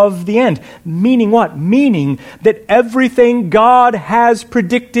time of the end. Meaning what? Meaning that everything God has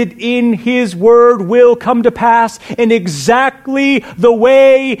predicted in his word will come to pass in exactly the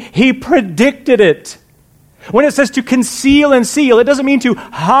way he predicted it. When it says to conceal and seal, it doesn't mean to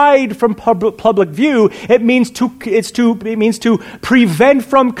hide from public view. It means to prevent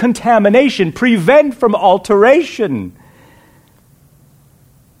from contamination, prevent from alteration.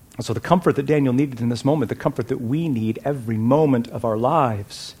 And so the comfort that Daniel needed in this moment, the comfort that we need every moment of our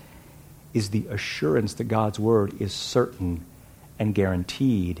lives, is the assurance that God's word is certain and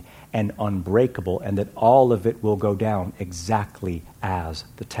guaranteed and unbreakable, and that all of it will go down exactly as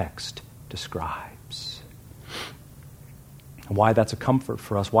the text describes. Why that's a comfort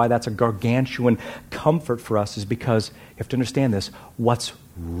for us, why that's a gargantuan comfort for us, is because you have to understand this. What's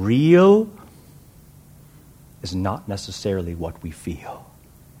real is not necessarily what we feel.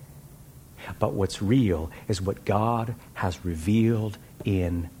 But what's real is what God has revealed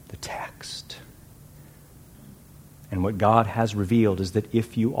in the text. And what God has revealed is that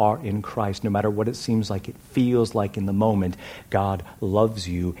if you are in Christ, no matter what it seems like, it feels like in the moment, God loves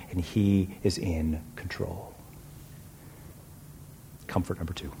you and he is in control. Comfort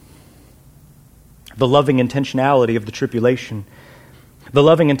number 2. The loving intentionality of the tribulation. The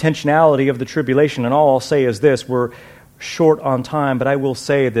loving intentionality of the tribulation, and all I'll say is this, we're short on time, but I will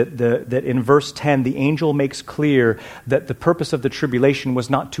say that in verse 10, the angel makes clear that the purpose of the tribulation was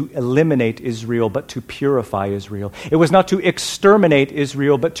not to eliminate Israel, but to purify Israel. It was not to exterminate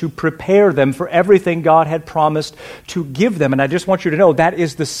Israel, but to prepare them for everything God had promised to give them. And I just want you to know that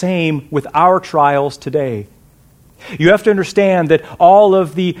is the same with our trials today. You have to understand that all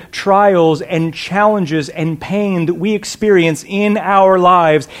of the trials and challenges and pain that we experience in our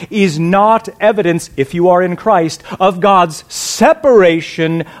lives is not evidence, if you are in Christ, of God's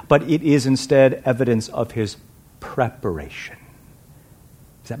separation, but it is instead evidence of his preparation.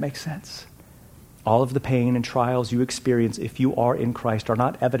 Does that make sense? All of the pain and trials you experience if you are in Christ are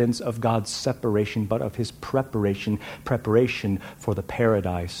not evidence of God's separation, but of his preparation for the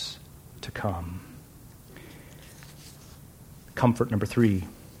paradise to come. Comfort number 3,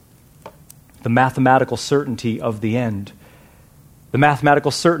 the mathematical certainty of the end. The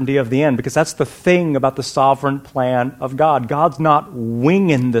mathematical certainty of the end, because that's the thing about the sovereign plan of God. God's not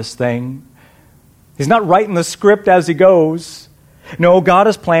winging this thing. He's not writing the script as he goes. No, God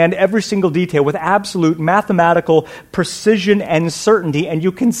has planned every single detail with absolute mathematical precision and certainty, and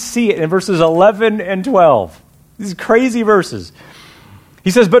you can see it in verses 11 and 12. These crazy verses. He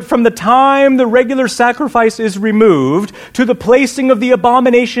says, but from the time the regular sacrifice is removed to the placing of the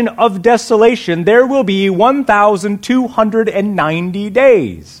abomination of desolation, there will be 1,290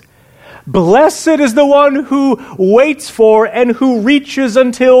 days. Blessed is the one who waits for and who reaches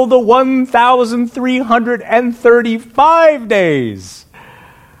until the 1,335 days.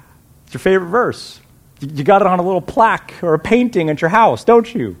 It's your favorite verse. You got it on a little plaque or a painting at your house,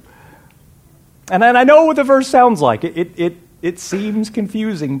 don't you? And I know what the verse sounds like. It seems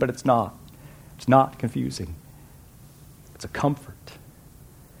confusing, but it's not. It's not confusing. It's a comfort.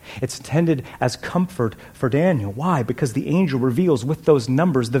 It's intended as comfort for Daniel. Why? Because the angel reveals with those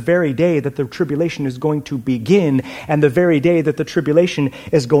numbers the very day that the tribulation is going to begin and the very day that the tribulation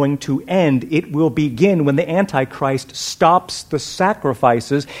is going to end. It will begin when the Antichrist stops the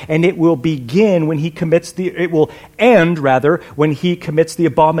sacrifices, and it will begin when it will end when he commits the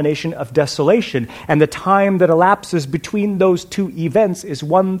abomination of desolation. And the time that elapses between those two events is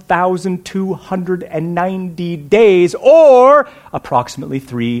 1,290 days, or approximately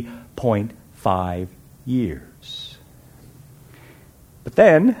 3.5 years. But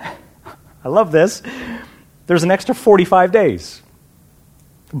then, I love this, there's an extra 45 days.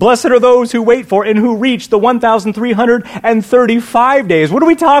 Blessed are those who wait for and who reach the 1,335 days. What are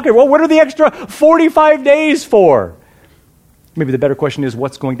we talking? Well, what are the extra 45 days for? Maybe the better question is,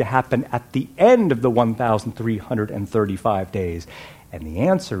 what's going to happen at the end of the 1,335 days? And the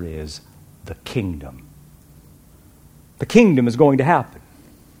answer is the kingdom. The kingdom is going to happen.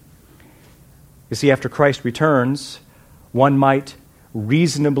 You see, after Christ returns, one might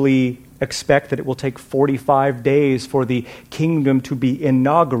reasonably expect that it will take 45 days for the kingdom to be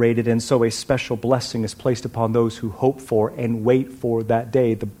inaugurated, and so a special blessing is placed upon those who hope for and wait for that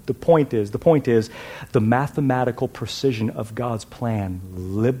day. The point is, the mathematical precision of God's plan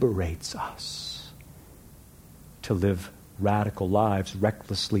liberates us to live radical lives,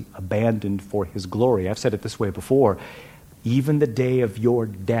 recklessly abandoned for his glory. I've said it this way before. Even the day of your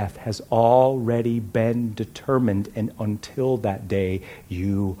death has already been determined, and until that day,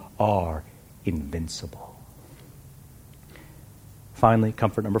 you are invincible. Finally,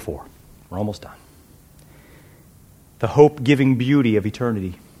 comfort number 4. We're almost done. The hope-giving beauty of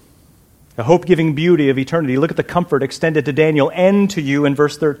eternity. The hope-giving beauty of eternity. Look at the comfort extended to Daniel and to you in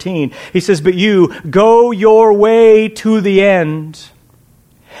verse 13. He says, but you go your way to the end,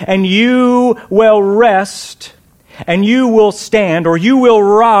 and you will rest, and you will stand, or you will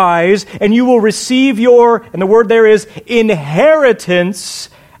rise, and you will receive your, and the word there is, inheritance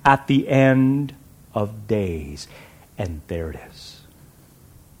at the end of days. And there it is.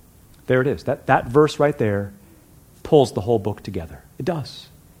 There it is. That verse right there pulls the whole book together. It does.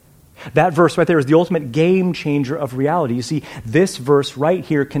 That verse right there is the ultimate game changer of reality. You see, this verse right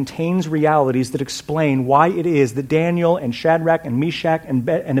here contains realities that explain why it is that Daniel and Shadrach and Meshach and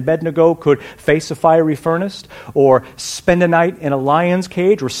Abednego could face a fiery furnace, or spend a night in a lion's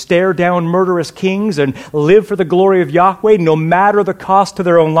cage, or stare down murderous kings and live for the glory of Yahweh, no matter the cost to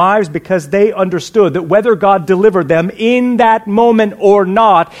their own lives, because they understood that whether God delivered them in that moment or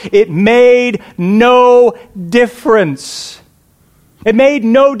not, it made no difference. It made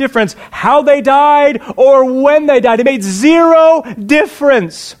no difference how they died or when they died. It made zero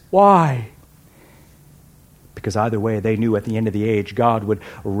difference. Why? Because either way, they knew at the end of the age, God would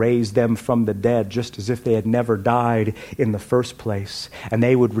raise them from the dead just as if they had never died in the first place. And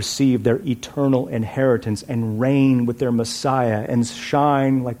they would receive their eternal inheritance and reign with their Messiah and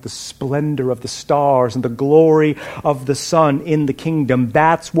shine like the splendor of the stars and the glory of the sun in the kingdom.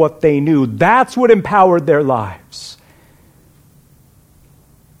 That's what they knew. That's what empowered their lives.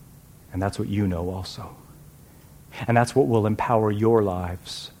 And that's what you know also. And that's what will empower your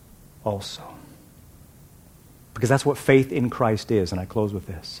lives also. Because that's what faith in Christ is. And I close with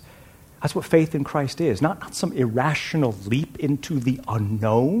this. That's what faith in Christ is. Not some irrational leap into the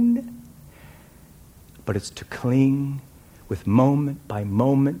unknown, but it's to cling with moment by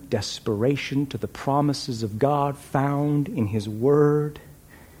moment desperation to the promises of God found in his word,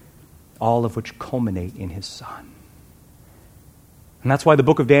 all of which culminate in his Son. And that's why the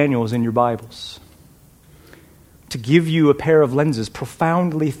book of Daniel is in your Bibles. to give you a pair of lenses,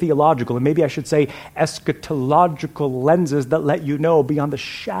 profoundly theological, and maybe I should say eschatological lenses that let you know beyond the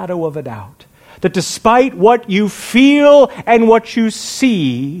shadow of a doubt that despite what you feel and what you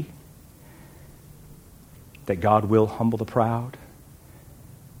see, that God will humble the proud.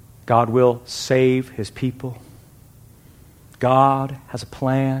 God will save his people. God has a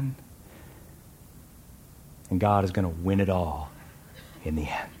plan. And God is going to win it all in the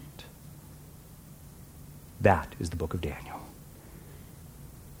end. That is the book of Daniel.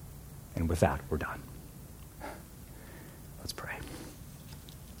 And with that, we're done. Let's pray.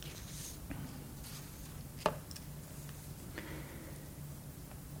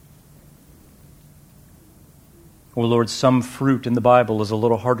 Oh Lord, some fruit in the Bible is a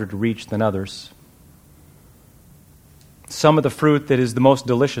little harder to reach than others. Some of the fruit that is the most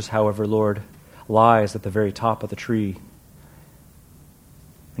delicious, however, Lord, lies at the very top of the tree.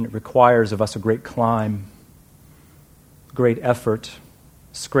 And it requires of us a great climb, great effort,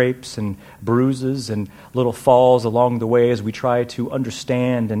 scrapes and bruises and little falls along the way as we try to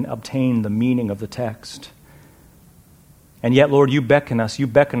understand and obtain the meaning of the text. And yet, Lord, you beckon us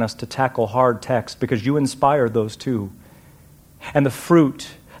to tackle hard text because you inspire those too. And the fruit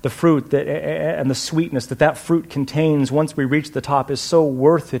that, and the sweetness that fruit contains once we reach the top is so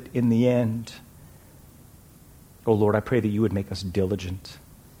worth it in the end. Oh Lord, I pray that you would make us diligent.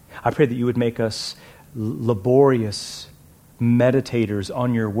 I pray that you would make us laborious meditators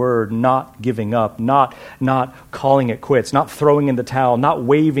on your word, not giving up, not calling it quits, not throwing in the towel, not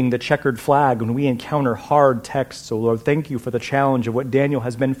waving the checkered flag when we encounter hard texts. Oh Lord, thank you for the challenge of what Daniel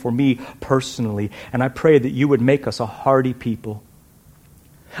has been for me personally. And I pray that you would make us a hardy people.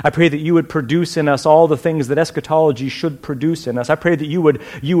 I pray that you would produce in us all the things that eschatology should produce in us. I pray that you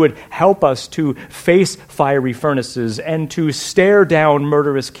would help us to face fiery furnaces and to stare down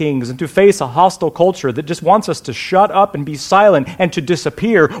murderous kings and to face a hostile culture that just wants us to shut up and be silent and to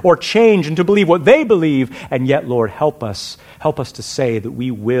disappear or change and to believe what they believe. And yet, Lord, help us to say that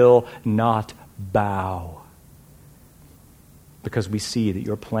we will not bow because we see that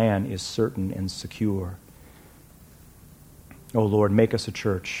your plan is certain and secure. Oh Lord, make us a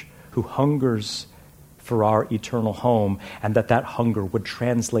church who hungers for our eternal home, and that hunger would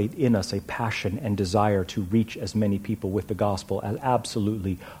translate in us a passion and desire to reach as many people with the gospel as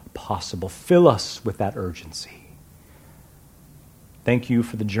absolutely possible. Fill us with that urgency. Thank you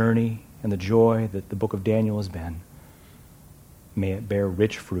for the journey and the joy that the book of Daniel has been. May it bear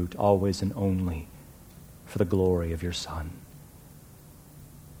rich fruit, always and only for the glory of your Son.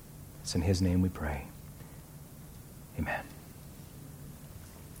 It's in his name we pray. Amen.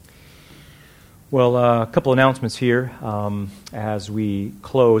 Well, a couple announcements here as we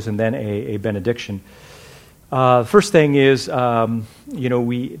close, and then a benediction. The first thing is,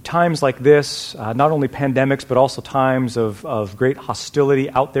 times like this, not only pandemics, but also times of great hostility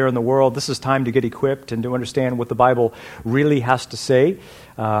out there in the world, this is time to get equipped and to understand what the Bible really has to say.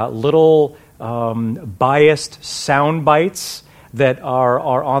 Little biased sound bites that are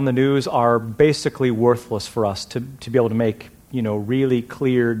on the news are basically worthless for us to be able to make really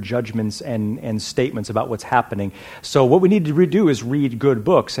clear judgments and statements about what's happening. So what we need to do is read good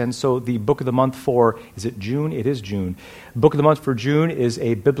books. And so the book of the month for, is it June? It is June. Book of the month for June is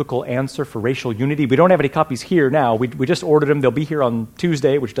A Biblical Answer for Racial Unity. We don't have any copies here now. We just ordered them. They'll be here on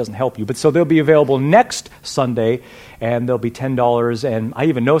Tuesday, which doesn't help you. But so they'll be available next Sunday, and they'll be $10. And I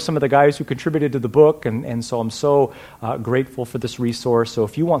even know some of the guys who contributed to the book, and so I'm so grateful for this resource. So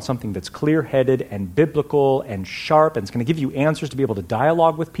if you want something that's clear-headed and biblical and sharp, and it's going to give you answers to be able to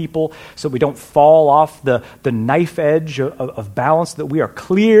dialogue with people so we don't fall off the knife edge of balance, that we are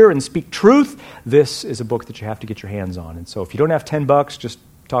clear and speak truth, this is a book that you have to get your hands on. And so if you don't have $10, just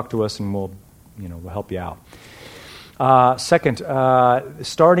talk to us and we'll help you out. Second,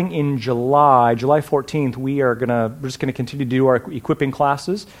 starting in July 14th, we're just going to continue to do our equipping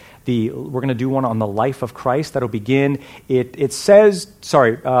classes. We're going to do one on the life of Christ. That'll begin.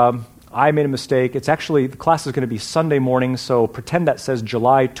 I made a mistake. It's actually, the class is going to be Sunday mornings, so pretend that says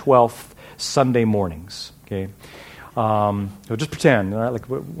July 12th, Sunday mornings. Okay, so just pretend, like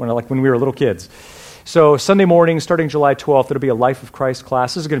when we were little kids. So Sunday morning, starting July 12th, it'll be a Life of Christ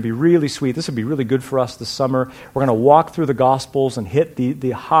class. This is going to be really sweet. This will be really good for us this summer. We're going to walk through the Gospels and hit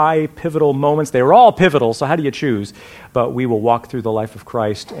the high pivotal moments. They were all pivotal, so how do you choose? But we will walk through the life of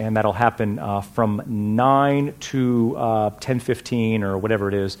Christ, and that'll happen from 9 to 10:15 or whatever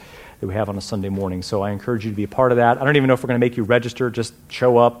it is that we have on a Sunday morning. So I encourage you to be a part of that. I don't even know if we're going to make you register. Just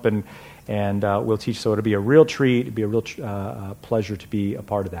show up and we'll teach. So it'll be a real treat. It'll be a real pleasure to be a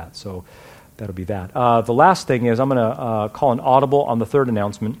part of that. So that'll be that. The last thing is I'm going to call an audible on the third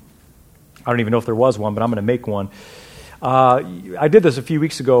announcement. I don't even know if there was one, but I'm going to make one. I did this a few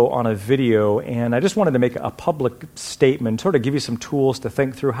weeks ago on a video, and I just wanted to make a public statement, sort of give you some tools to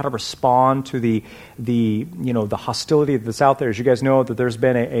think through how to respond to the hostility that's out there. As you guys know, that there's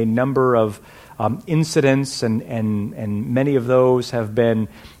been a number of incidents, and many of those have been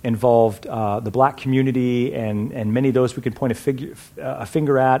involved the black community, and many of those we can point a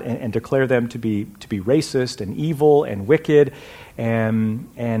finger at and declare them to be racist and evil and wicked.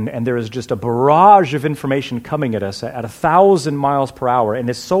 And there is just a barrage of information coming at us at 1,000 miles per hour, and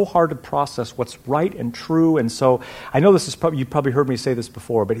it's so hard to process what's right and true. And so I know this is you've probably heard me say this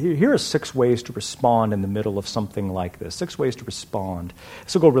before, but here are 6 ways to respond in the middle of something like this. 6 ways to respond.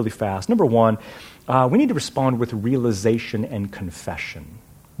 This will go really fast. Number 1, we need to respond with realization and confession.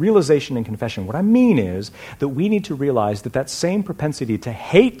 Realization and confession. What I mean is that we need to realize that same propensity to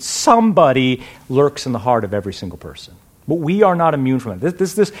hate somebody lurks in the heart of every single person. But we are not immune from it.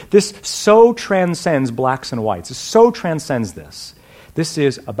 This so transcends blacks and whites. It so transcends this. This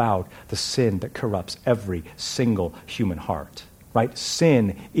is about the sin that corrupts every single human heart, right?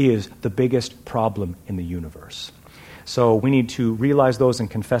 Sin is the biggest problem in the universe. So we need to realize those and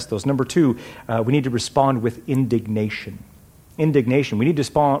confess those. Number 2, we need to respond with indignation. Indignation. We need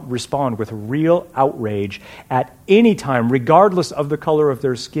to respond with real outrage at any time, regardless of the color of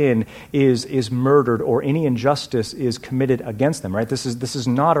their skin, is murdered or any injustice is committed against them, right? This is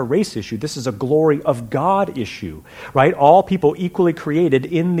not a race issue. This is a glory of God issue, right? All people equally created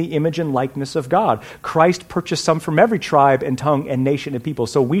in the image and likeness of God. Christ purchased some from every tribe and tongue and nation and people.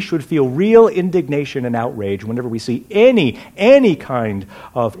 So we should feel real indignation and outrage whenever we see any kind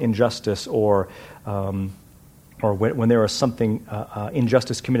of injustice or when there is something,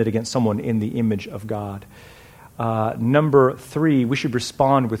 injustice committed against someone in the image of God. Number 3, we should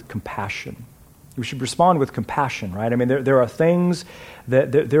respond with compassion. We should respond with compassion, right? I mean, there are things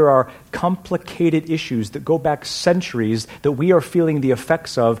there are complicated issues that go back centuries that we are feeling the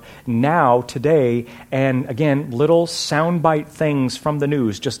effects of now, today, and again, little soundbite things from the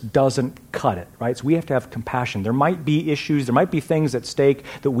news just doesn't cut it, right? So we have to have compassion. There might be issues, there might be things at stake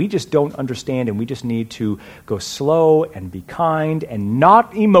that we just don't understand, and we just need to go slow and be kind and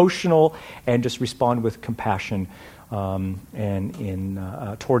not emotional and just respond with compassion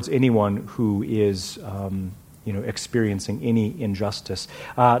towards anyone who is experiencing any injustice.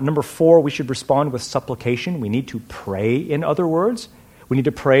 Number 4, we should respond with supplication. We need to pray, in other words. We need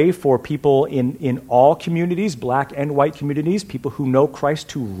to pray for people in all communities, black and white communities, people who know Christ,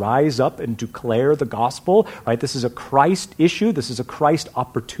 to rise up and declare the gospel, right? This is a Christ issue. This is a Christ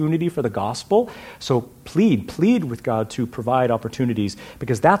opportunity for the gospel. So plead with God to provide opportunities,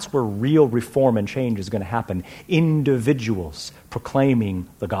 because that's where real reform and change is going to happen. Individuals proclaiming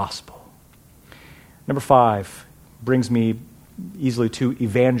the gospel. Number 5 brings me easily to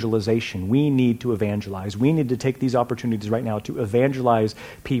evangelization. We need to evangelize. We need to take these opportunities right now to evangelize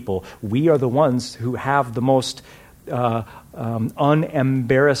people. We are the ones who have the most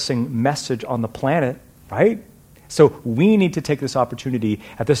unembarrassing message on the planet, right? So we need to take this opportunity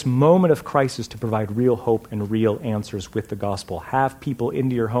at this moment of crisis to provide real hope and real answers with the gospel. Have people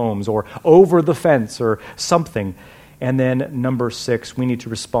into your homes or over the fence or something. And then number 6, we need to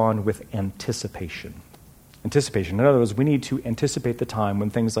respond with anticipation. Anticipation. In other words, we need to anticipate the time when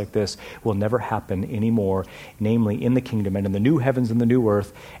things like this will never happen anymore, namely in the kingdom and in the new heavens and the new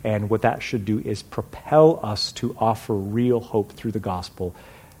earth. And what that should do is propel us to offer real hope through the gospel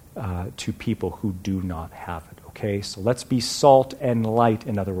to people who do not have it. Okay, so let's be salt and light.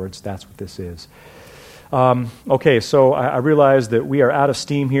 In other words, that's what this is. Okay, so I realize that we are out of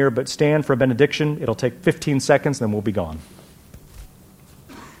steam here, but stand for a benediction. It'll take 15 seconds, then we'll be gone.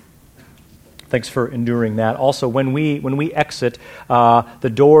 Thanks for enduring that. Also, when we exit,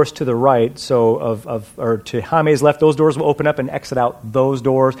 the doors to the right, or to Jaime's left, those doors will open up and exit out those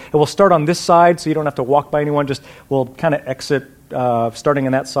doors. And we'll start on this side, so you don't have to walk by anyone. We'll kind of exit starting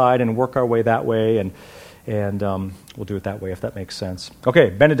on that side and work our way that way, and we'll do it that way if that makes sense. Okay,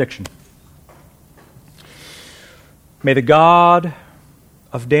 benediction. May the God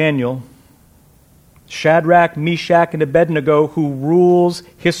of Daniel, Shadrach, Meshach, and Abednego, who rules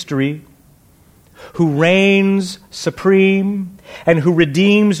history, who reigns supreme, and who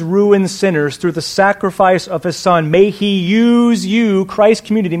redeems ruined sinners through the sacrifice of His Son, may He use you, Christ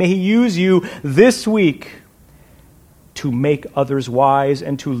community, may He use you this week to make others wise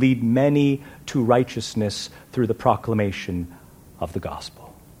and to lead many to righteousness through the proclamation of the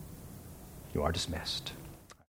gospel. You are dismissed.